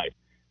 2025.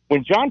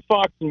 When John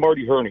Fox and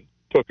Marty Herney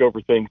took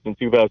over things in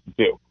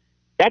 2002,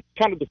 that's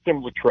kind of the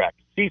similar track.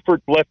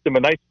 Seifert left him a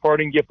nice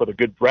parting gift with a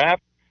good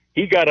draft.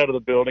 He got out of the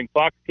building.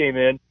 Fox came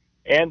in,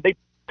 and they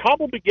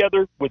cobbled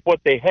together with what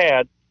they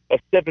had a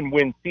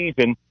 7-win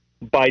season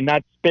by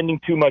not spending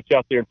too much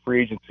out there in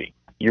free agency.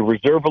 You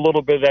reserve a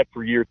little bit of that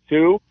for year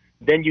two.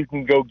 Then you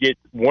can go get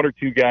one or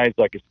two guys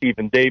like a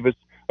Stephen Davis,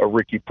 a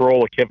Ricky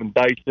Pearl, a Kevin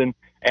Dyson,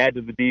 add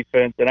to the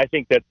defense, and I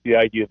think that's the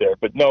idea there.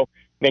 But no,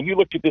 man, you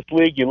look at this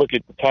league, you look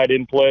at the tight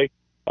end play.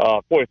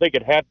 Boy, if they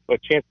could have a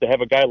chance to have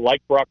a guy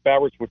like Brock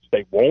Bowers, which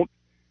they won't,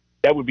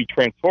 that would be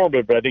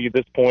transformative. But I think at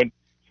this point,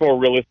 it's more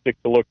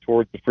realistic to look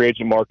towards the free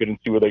agent market and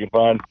see what they can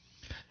find.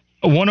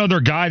 One other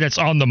guy that's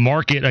on the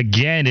market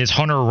again is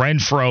Hunter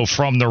Renfrow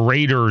from the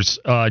Raiders,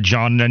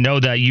 John. And I know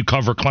that you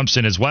cover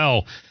Clemson as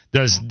well.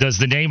 Does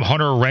the name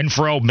Hunter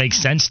Renfrow make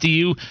sense to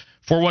you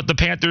for what the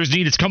Panthers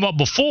need? It's come up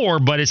before,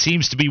 but it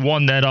seems to be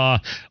one that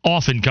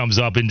often comes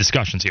up in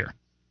discussions here.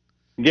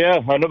 Yeah,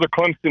 another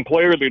Clemson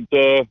player that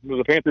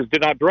the Panthers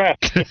did not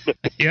draft.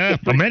 Yeah,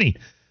 for many.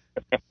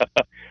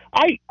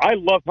 I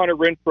love Hunter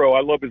Renfrow.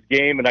 I love his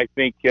game, and I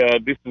think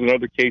this is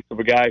another case of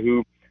a guy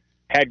who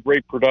had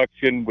great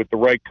production with the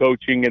right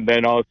coaching, and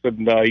then all of a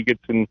sudden he gets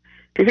into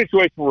a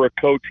situation where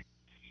a coach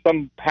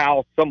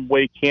somehow, some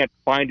way can't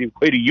find a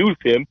way to use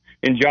him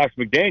in Josh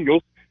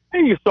McDaniels,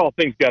 and you saw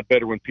things got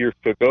better when Pierce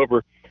took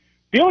over.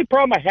 The only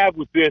problem I have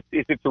with this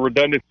is it's a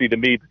redundancy to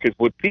me, because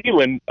what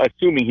Thielen,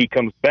 assuming he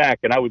comes back,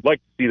 and I would like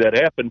to see that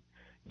happen,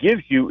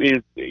 gives you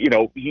is,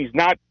 he's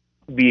not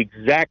the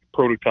exact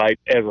prototype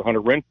as a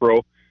Hunter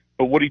Renfrow,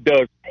 but what he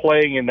does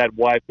playing in that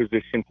wide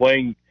position,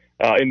 playing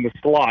in the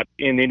slot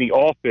in any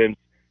offense,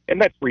 and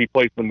that's where he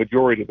plays the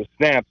majority of the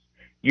snaps.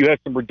 You have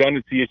some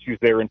redundancy issues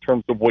there in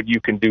terms of what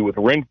you can do with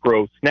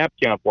Renfrow snap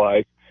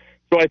count-wise.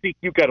 So I think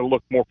you've got to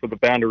look more for the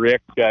boundary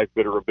X guys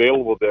that are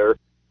available there.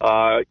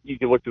 You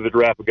can look to the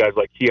draft of guys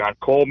like Keon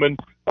Coleman.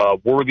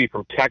 Worthy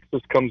from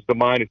Texas comes to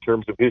mind in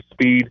terms of his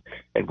speed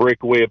and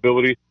breakaway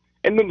ability.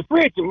 And then the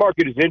free agent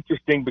market is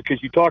interesting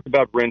because you talk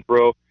about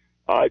Renfrow.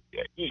 The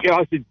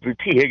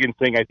T. Higgins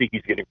thing, I think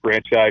he's getting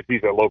franchised.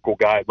 He's a local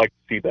guy. I'd like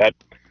to see that.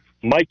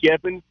 Mike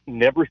Evans,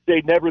 never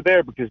say never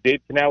there, because Dave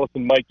Canales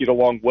and Mike get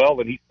along well,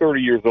 and he's 30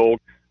 years old.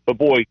 But,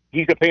 boy,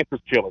 he's a Panthers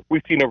killer.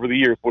 We've seen over the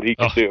years what he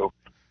can do.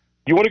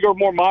 You want to go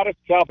more modest?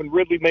 Calvin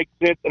Ridley makes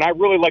sense, and I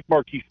really like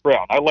Marquise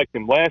Brown. I liked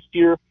him last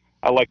year.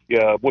 I like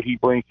what he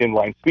brings in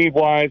line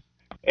speed-wise.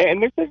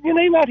 And there's a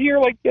name out here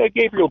like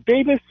Gabriel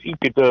Davis. You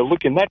could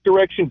look in that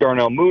direction.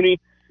 Darnell Mooney.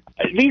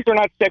 These are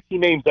not sexy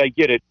names, I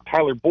get it.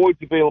 Tyler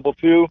Boyd's available,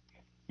 too.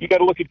 You got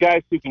to look at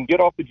guys who can get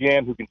off the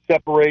jam, who can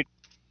separate,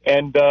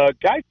 and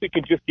guys that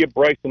can just give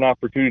Bryce an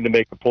opportunity to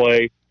make a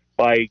play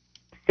by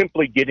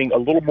simply getting a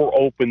little more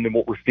open than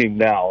what we're seeing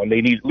now. And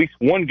they need at least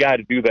one guy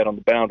to do that on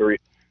the boundary.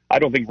 I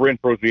don't think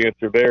Renfro's the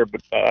answer there,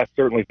 but I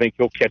certainly think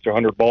he'll catch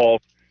 100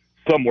 balls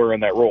somewhere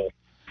in that role.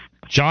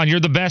 John, you're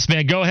the best,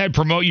 man. Go ahead,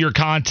 promote your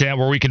content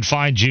where we can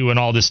find you and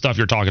all this stuff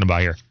you're talking about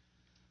here.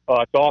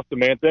 It's awesome,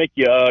 man. Thank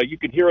you. You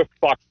can hear us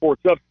Fox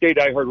Sports Upstate,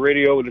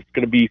 iHeartRadio, and it's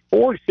going to be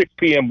 4 to 6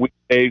 p.m.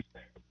 weekdays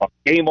on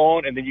Game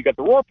On. And then you got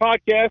the Roar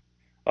podcast.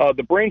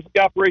 The brains of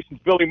the operations,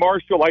 Billy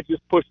Marshall. I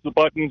just push the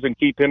buttons and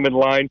keep him in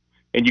line.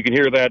 And you can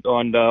hear that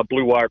on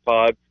Blue Wire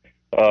Pods,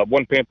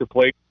 One Panther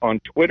Plate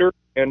on Twitter.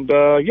 And,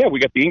 we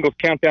got the Eagles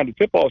Countdown to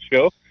Tip-Off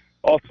show,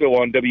 also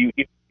on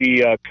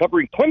WEC,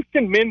 covering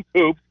Clemson men's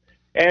hoops.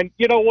 And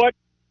you know what?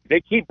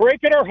 They keep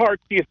breaking our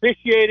hearts, the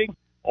officiating,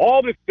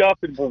 all this stuff,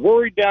 and we're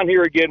worried down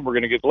here again. We're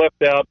going to get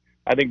left out.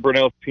 I think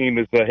Brunell's team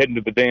is heading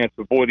to the dance.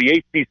 But, boy,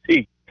 the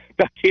ACC,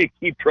 I can't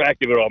keep track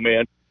of it all,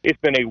 man. It's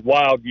been a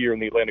wild year in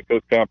the Atlantic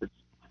Coast Conference.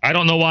 I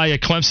don't know why a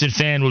Clemson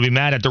fan would be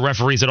mad at the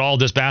referees at all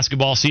this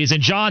basketball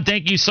season. John,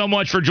 thank you so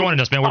much for joining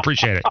us, man. We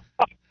appreciate it.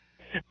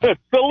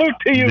 Salute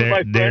to you, my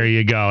friend. There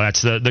you go.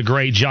 That's the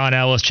great John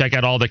Ellis. Check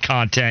out all the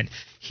content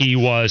he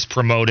was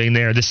promoting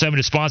there. This segment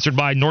is sponsored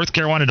by North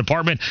Carolina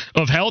Department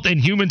of Health and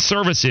Human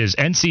Services.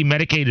 NC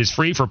Medicaid is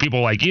free for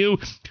people like you.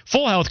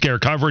 Full health care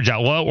coverage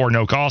at low or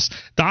no cost.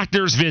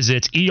 Doctors'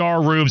 visits,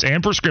 ER rooms,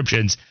 and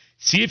prescriptions.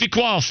 See if you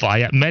qualify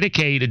at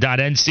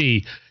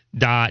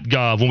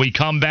medicaid.nc.gov. When we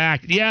come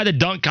back, the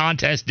dunk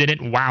contest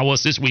didn't wow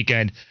us this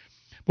weekend.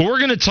 But we're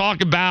going to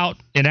talk about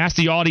and ask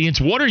the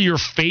audience, what are your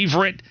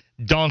favorite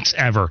dunks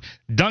ever?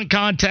 Dunk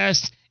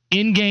contests,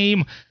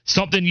 in-game,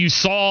 something you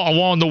saw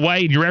along the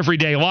way in your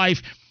everyday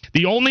life.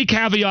 The only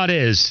caveat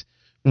is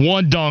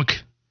one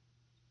dunk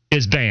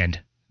is banned.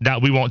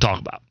 That we won't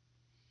talk about.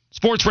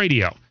 Sports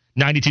Radio,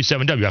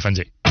 92.7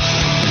 WFNZ.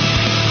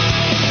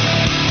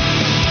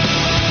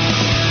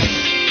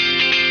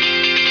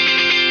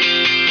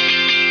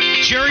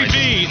 Jerry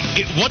V,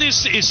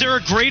 is there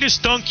a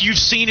greatest dunk you've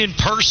seen in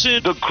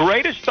person? The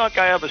greatest dunk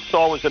I ever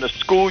saw was in a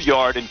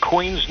schoolyard in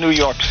Queens, New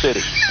York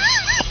City.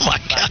 Oh, my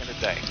God. Back in the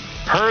day.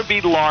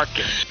 Herbie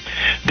Larkin.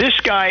 This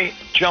guy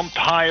jumped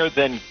higher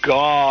than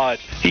God.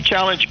 He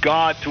challenged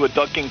God to a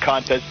dunking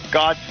contest.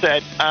 God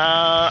said,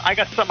 I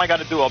got something I got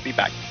to do. I'll be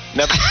back.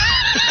 Never.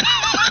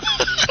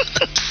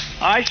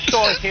 I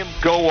saw him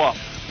go up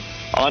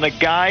on a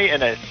guy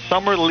in a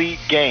summer league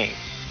game.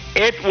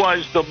 It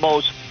was the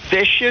most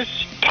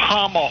vicious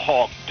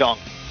tomahawk dunk.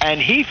 And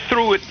he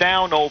threw it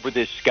down over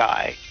this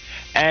guy.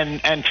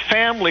 And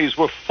families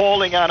were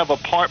falling out of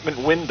apartment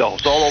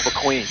windows all over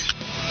Queens.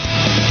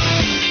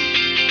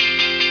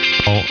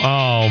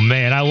 Oh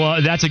man, I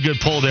love that's a good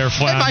pull there,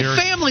 Flounder. My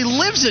family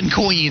lives in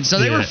Queens, so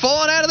they were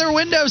falling out of their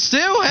windows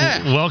too.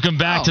 Welcome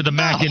back to the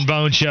Mac and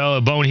Bone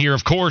Show. Bone here,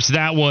 of course.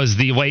 That was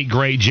the late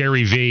great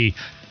Jerry V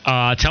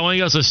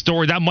telling us a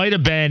story that might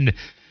have been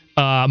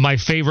my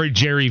favorite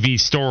Jerry V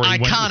story.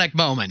 Iconic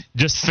moment.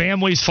 Just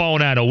families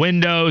falling out of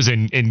windows,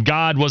 and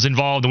God was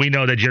involved. And we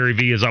know that Jerry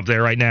V is up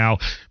there right now,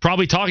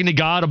 probably talking to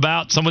God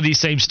about some of these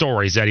same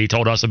stories that he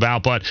told us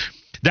about. But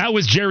that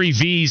was Jerry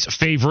V's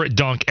favorite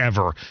dunk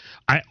ever.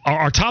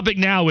 Our topic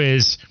now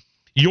is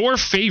your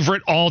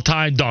favorite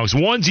all-time dunks,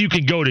 ones you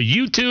can go to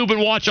YouTube and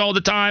watch all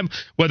the time,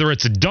 whether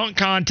it's a dunk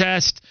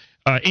contest,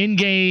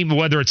 in-game,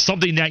 whether it's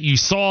something that you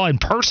saw in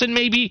person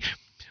maybe,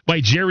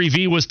 like Jerry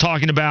V was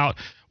talking about.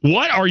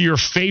 What are your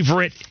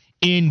favorite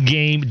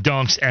in-game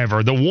dunks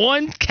ever? The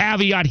one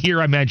caveat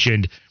here I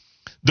mentioned,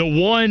 the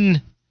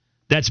one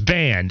that's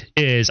banned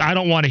is I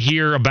don't want to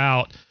hear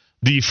about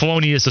the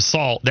felonious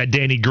assault that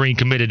Danny Green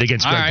committed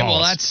against Greg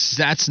Paulus.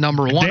 Well, that's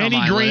number one. Danny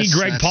on my Green, list.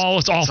 Greg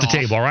Paulus off the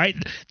table, all right?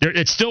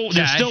 There's still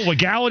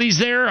legalities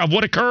there of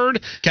what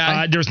occurred.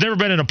 There's never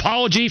been an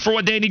apology for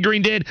what Danny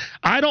Green did.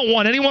 I don't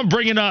want anyone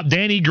bringing up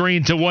Danny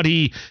Green to what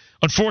he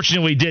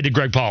unfortunately did to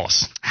Greg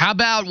Paulus. How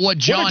about what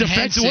John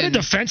Henson? What a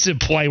defensive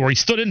play where he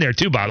stood in there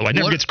too, by the way.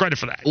 Never gets credit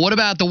for that. What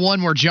about the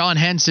one where John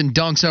Henson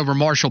dunks over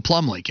Marshall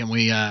Plumlee? Can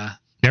we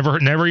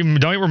Never even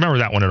don't even remember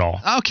that one at all.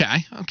 Okay.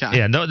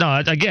 Yeah, no.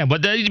 Again,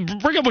 but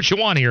bring up what you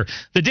want here.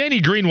 The Danny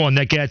Green one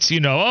that gets,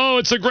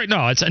 it's a great.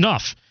 No, it's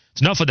enough.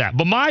 It's enough of that.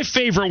 But my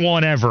favorite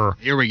one ever.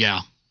 Here we go.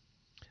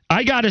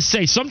 I gotta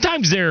say,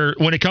 sometimes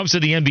when it comes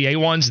to the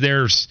NBA ones,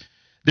 there's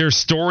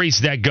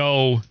stories that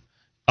go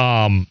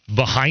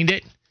behind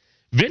it.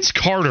 Vince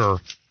Carter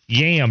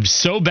yammed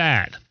so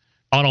bad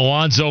on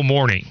Alonzo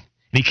Mourning, and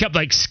he kept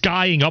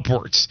skying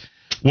upwards.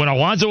 When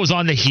Alonzo was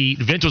on the Heat,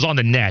 Vince was on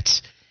the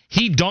Nets.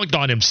 He dunked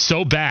on him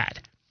so bad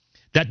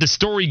that the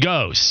story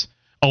goes,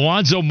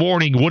 Alonzo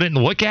Mourning wouldn't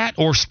look at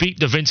or speak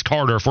to Vince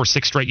Carter for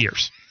 6 straight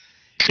years.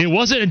 It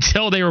wasn't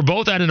until they were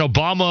both at an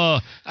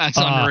Obama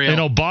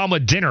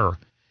dinner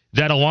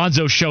that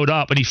Alonzo showed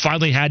up, and he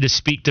finally had to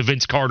speak to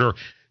Vince Carter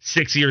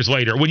 6 years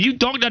later. When you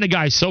dunked on a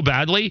guy so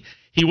badly,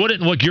 he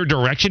wouldn't look your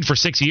direction for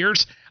 6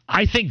 years.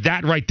 I think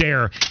that right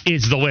there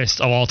is the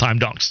list of all-time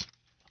dunks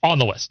on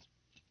the list.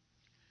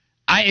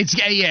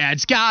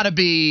 It's got to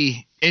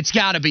be. It's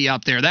got to be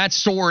up there. That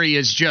story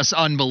is just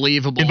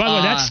unbelievable. And by the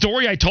way, that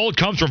story I told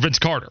comes from Vince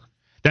Carter.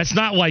 That's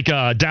not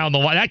down the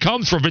line. That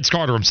comes from Vince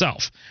Carter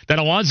himself. That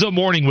Alonzo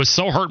Mourning was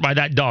so hurt by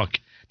that dunk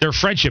their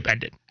friendship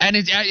ended. And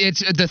it's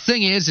the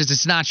thing is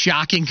it's not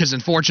shocking because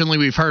unfortunately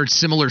we've heard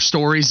similar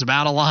stories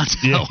about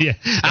Alonzo.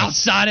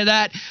 Outside of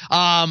that,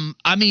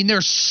 I mean,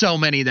 there's so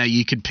many that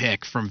you could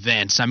pick from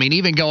Vince. I mean,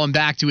 even going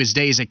back to his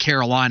days at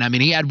Carolina, I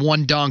mean, he had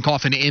one dunk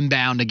off an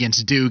inbound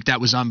against Duke that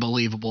was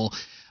unbelievable.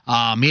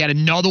 He had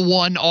another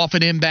one off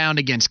an inbound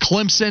against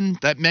Clemson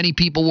that many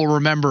people will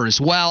remember as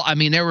well. I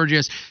mean, they were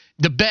just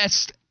the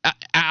best,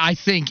 I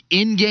think,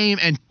 in-game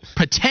and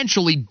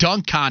potentially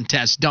dunk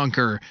contest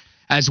dunker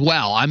as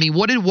well. I mean,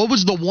 what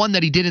was the one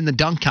that he did in the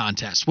dunk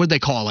contest? What did they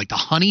call it? Like the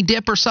honey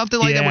dip or something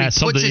like that, where he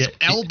puts his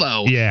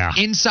elbow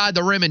inside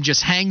the rim and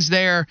just hangs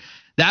there?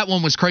 That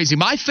one was crazy.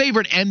 My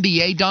favorite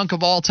NBA dunk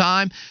of all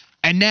time,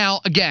 and now,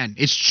 again,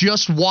 it's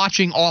just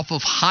watching off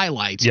of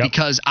highlights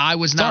because I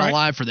was not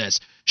alive for this.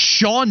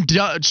 Sean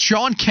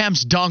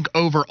Kemp's dunk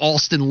over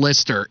Alston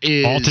Lister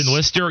is... Alton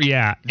Lister,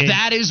 yeah.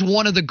 That is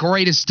one of the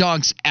greatest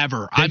dunks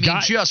ever. I mean,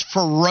 just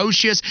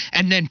ferocious,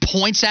 and then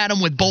points at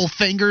him with both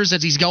fingers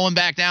as he's going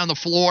back down the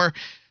floor.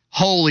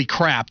 Holy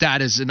crap,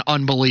 that is an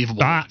unbelievable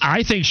one.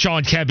 I think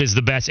Sean Kemp is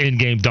the best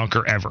in-game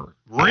dunker ever.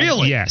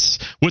 Really? Yes.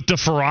 With the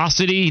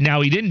ferocity.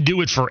 Now, he didn't do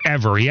it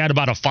forever. He had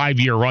about a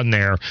 5-year run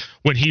there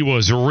when he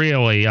was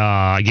really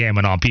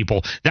yamming on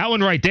people. That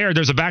one right there,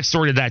 there's a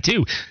backstory to that,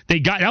 too.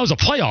 That was a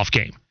playoff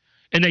game.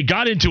 And they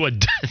got into a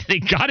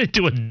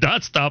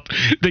dust-up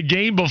the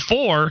game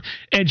before,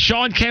 and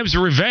Sean Kemp's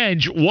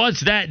revenge was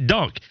that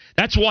dunk.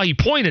 That's why he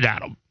pointed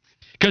at him.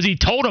 Because he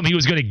told him he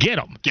was going to get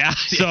him. Yeah,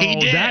 so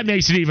that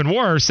makes it even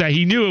worse that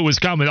he knew it was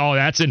coming. Oh,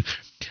 that's in.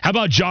 How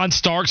about John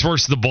Starks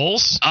versus the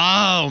Bulls?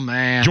 Oh,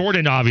 man.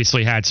 Jordan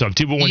obviously had some,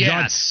 too. But when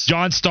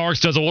John Starks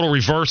does a little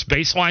reverse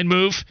baseline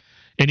move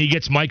and he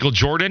gets Michael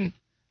Jordan,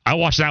 I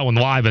watched that one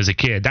live as a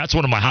kid. That's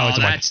one of my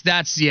highlights.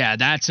 That's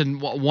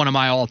one of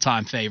my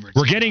all-time favorites.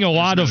 We're getting a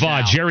lot of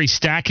Jerry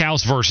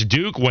Stackhouse versus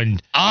Duke when.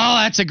 Oh,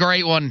 that's a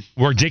great one.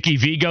 Where Dickie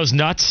V goes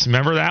nuts.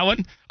 Remember that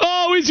one?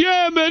 Oh, he's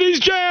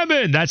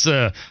jamming. That's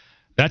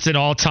an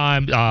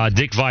all-time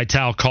Dick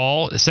Vitale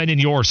call. Send in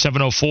your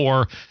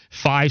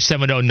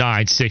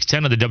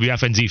 704-570-9610 on the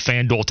WFNZ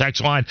FanDuel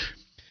text line.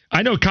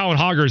 I know Colin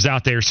Hogger's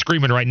out there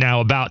screaming right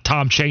now about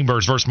Tom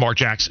Chambers versus Mark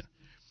Jackson.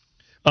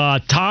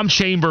 Tom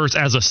Chambers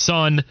as a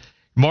son,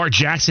 Mark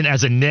Jackson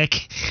as a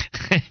Nick.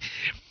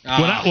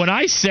 When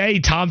I say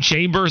Tom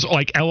Chambers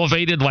like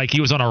elevated like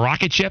he was on a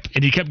rocket ship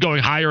and he kept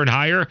going higher and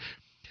higher,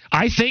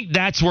 I think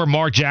that's where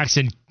Mark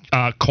Jackson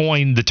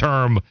coined the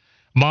term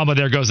 "Mama,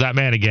 there goes that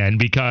man again,"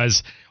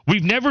 because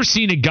we've never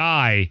seen a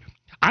guy.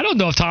 I don't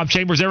know if Tom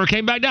Chambers ever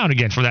came back down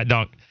again from that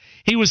dunk.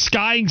 He was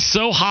skying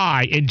so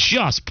high and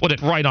just put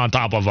it right on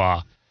top of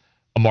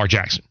Mark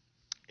Jackson.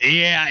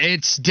 Yeah,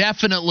 it's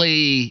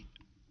definitely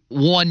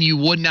one you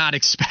would not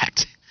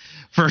expect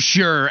for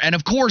sure. And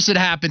of course it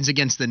happens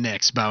against the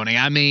Knicks, Boney.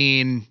 I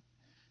mean,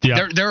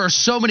 there are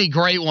so many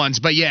great ones,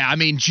 but yeah, I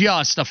mean,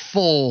 just a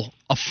full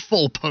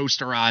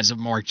posterize of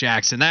Mark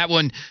Jackson. That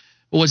one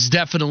was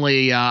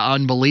definitely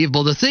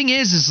unbelievable. The thing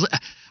is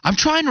I'm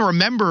trying to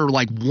remember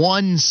like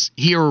ones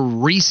here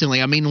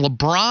recently. I mean,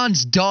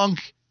 LeBron's dunk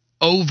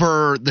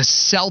over the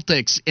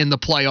Celtics in the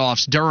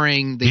playoffs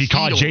during the he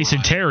caught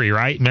Jason Terry,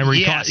 right? Remember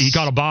he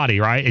caught a body,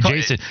 right? And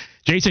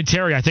Jason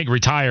Terry, I think,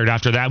 retired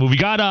after that. But we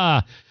got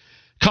a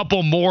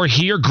couple more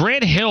here.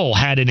 Grant Hill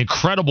had an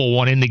incredible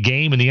one in the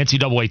game in the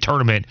NCAA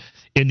tournament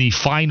in the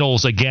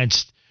finals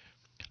against,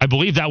 I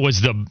believe that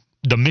was the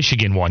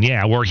Michigan one,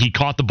 where he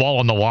caught the ball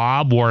on the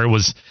lob, where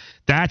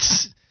that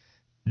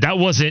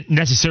wasn't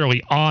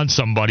necessarily on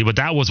somebody, but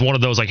that was one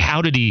of those, like,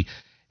 how did he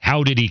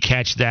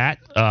catch that?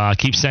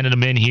 Keep sending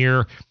them in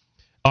here.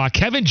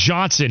 Kevin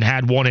Johnson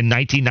had one in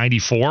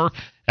 1994,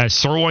 as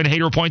Sirloin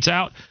Hater points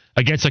out,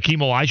 against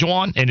Hakeem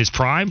Olajuwon in his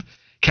prime.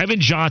 Kevin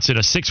Johnson,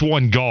 a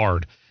 6'1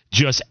 guard,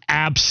 just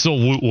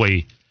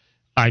absolutely,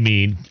 I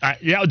mean,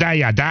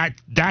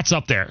 that's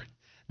up there.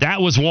 That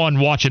was one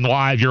watching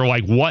live. You're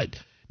like,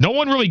 what? No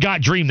one really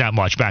got Dream that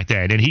much back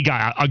then, and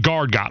a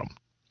guard got him.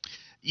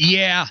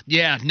 Yeah,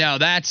 no,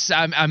 that's,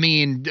 I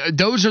mean,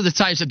 those are the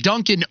types of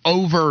dunking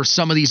over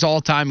some of these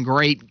all-time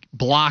great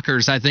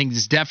blockers, I think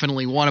is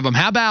definitely one of them.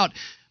 How about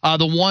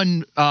the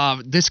one,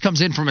 this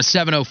comes in from a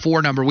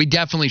 704 number. We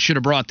definitely should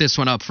have brought this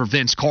one up for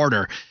Vince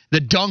Carter. The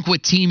dunk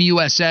with Team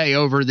USA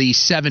over the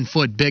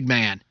 7-foot big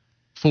man.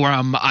 For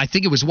I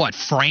think it was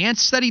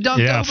France that he dunked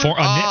over? Yeah, for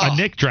a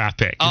Nick draft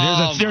pick.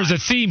 There's a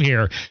theme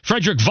here.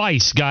 Frederick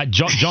Weiss got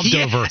jumped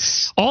over.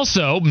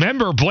 Also,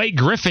 remember Blake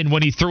Griffin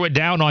when he threw it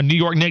down on New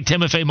York Nick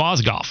Timofey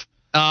Mozgov?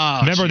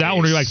 Remember that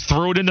one where he like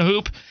threw it in the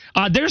hoop?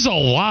 There's a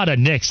lot of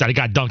Knicks that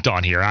got dunked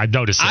on here. I've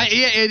noticed that.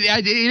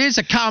 It is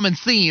a common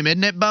theme,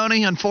 isn't it,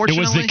 Boney?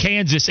 Unfortunately,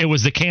 it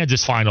was the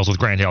Kansas finals with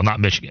Grant Hill, not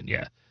Michigan.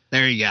 Yeah,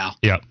 there you go.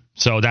 Yep.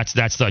 So that's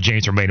the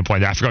James remaining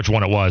point. I forgot which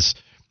one it was.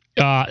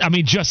 I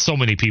mean, just so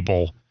many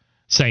people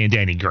saying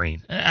Danny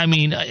Green. I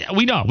mean,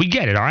 we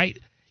get it, all right?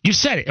 You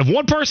said it. If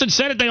one person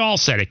said it, they all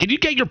said it. Can you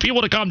get your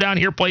people to come down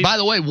here, please? By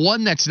the way,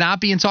 one that's not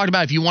being talked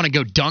about, if you want to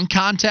go dunk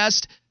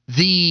contest,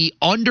 the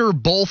under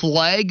both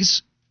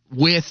legs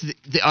with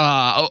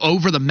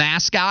over the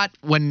mascot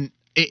when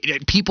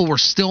people were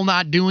still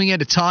not doing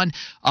it a ton.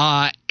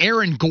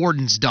 Aaron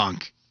Gordon's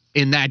dunk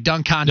in that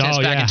dunk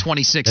contest back in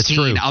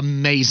 2016.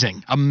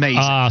 Amazing.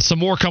 Some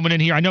more coming in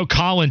here. I know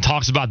Colin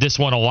talks about this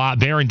one a lot.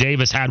 Baron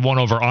Davis had one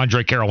over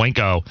Andre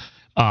Karolinko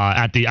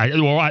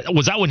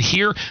was that one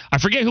here? I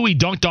forget who he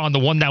dunked on, the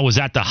one that was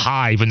at the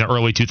Hive in the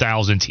early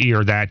 2000s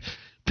here. That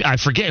I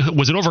forget,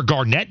 was it over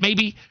Garnett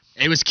maybe?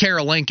 It was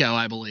Karolinko,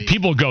 I believe.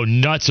 People go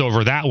nuts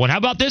over that one. How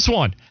about this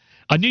one?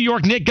 A New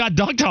York Knick got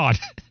dunked on.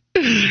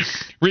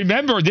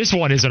 Remember, this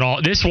one isn't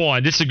all. This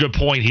is a good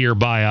point here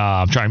by,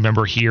 I'm trying to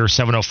remember here,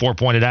 704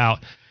 pointed out.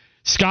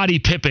 Scottie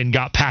Pippen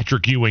got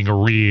Patrick Ewing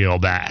real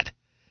bad.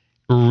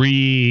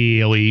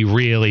 Really,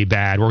 really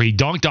bad, where he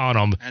dunked on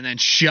him. And then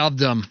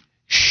shoved him.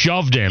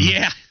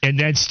 Yeah. And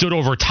then stood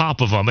over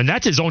top of him. And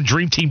that's his own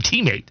Dream Team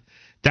teammate.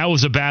 That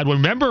was a bad one.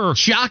 Remember?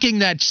 Shocking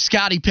that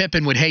Scottie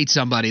Pippen would hate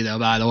somebody, though,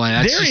 by the way.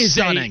 That's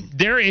stunning.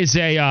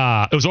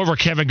 It was over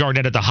Kevin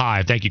Garnett at the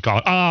Hive. Thank you,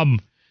 Colin.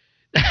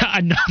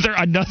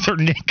 Another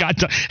Knick got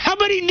dunked. How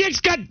many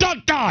Knicks got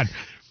dunked on?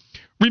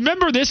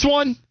 Remember this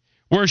one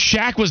where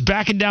Shaq was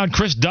backing down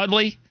Chris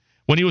Dudley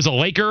when he was a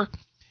Laker,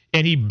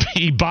 and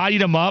he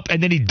bodied him up,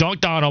 and then he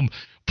dunked on him,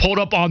 pulled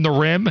up on the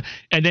rim,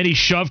 and then he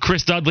shoved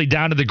Chris Dudley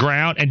down to the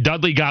ground, and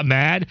Dudley got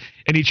mad,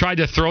 and he tried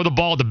to throw the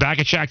ball at the back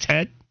of Shaq's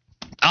head.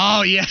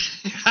 Oh, yeah.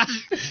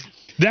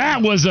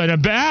 That was a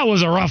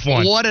rough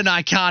one. What an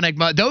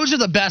iconic. Those are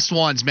the best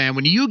ones, man.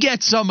 When you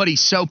get somebody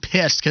so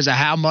pissed because of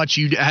how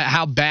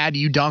bad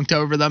you dunked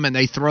over them and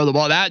they throw the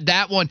ball.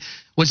 That one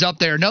was up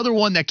there. Another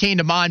one that came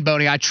to mind,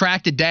 Boney, I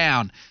tracked it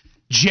down.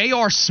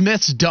 J.R.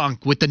 Smith's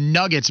dunk with the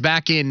Nuggets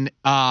back in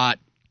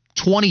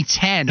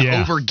 2010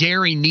 over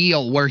Gary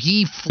Neal, where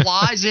he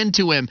flies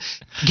into him.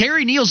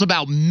 Gary Neal's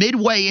about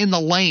midway in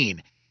the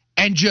lane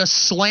and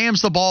just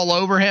slams the ball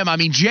over him. I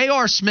mean,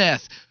 J.R.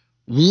 Smith,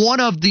 one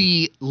of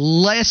the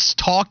less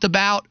talked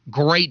about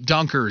great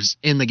dunkers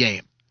in the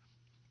game.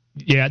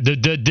 Yeah,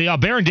 the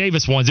Baron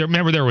Davis ones,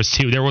 remember there was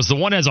two. There was the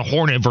one as a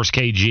Hornet versus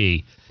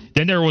KG.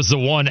 Then there was the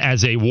one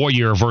as a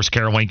Warrior versus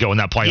Karolinko in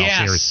that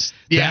playoff series.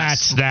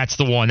 Yes. That's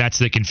the one. That's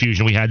the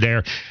confusion we had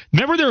there.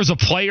 Remember there was a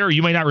player,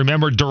 you may not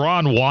remember,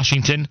 Deron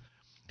Washington,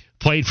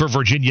 played for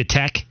Virginia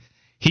Tech.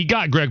 He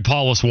got Greg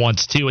Paulus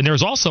once, too. And there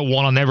was also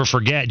one I'll never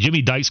forget.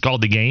 Jimmy Dykes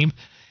called the game,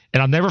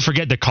 and I'll never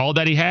forget the call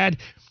that he had.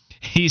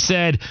 He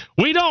said,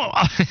 we don't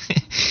 –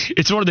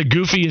 it's one of the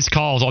goofiest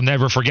calls I'll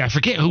never forget. I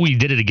forget who he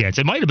did it against.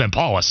 It might have been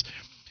Paulus.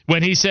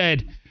 When he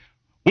said,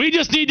 we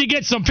just need to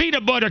get some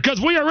peanut butter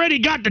because we already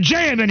got the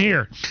jam in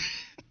here.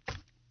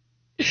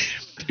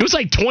 It was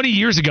like 20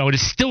 years ago, and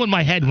it's still in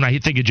my head when I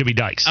think of Jimmy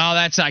Dykes. Oh,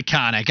 that's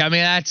iconic. I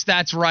mean,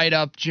 that's right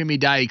up Jimmy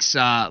Dykes'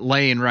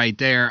 lane right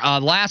there.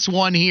 Last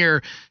one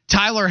here,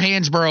 Tyler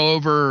Hansbrough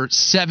over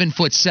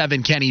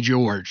 7'7" Kenny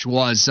George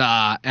was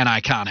an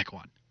iconic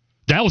one.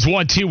 That was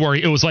one, too, where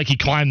it was like he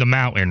climbed the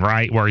mountain,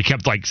 right? Where he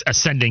kept, like,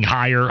 ascending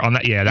higher on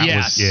that. Yeah,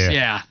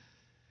 Yeah.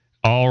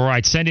 All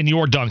right, send in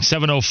your dunk,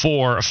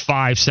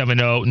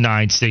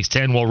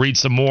 704-570-9610. We'll read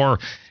some more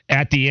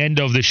at the end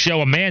of the show.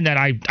 A man that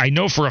I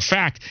know for a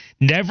fact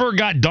never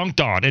got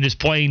dunked on in his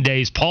playing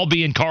days, Paul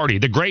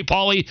Biancardi. The great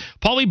Paulie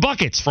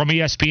Buckets from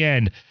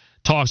ESPN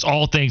talks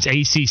all things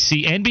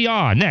ACC and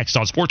beyond next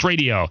on Sports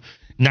Radio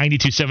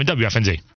 92.7 WFNZ.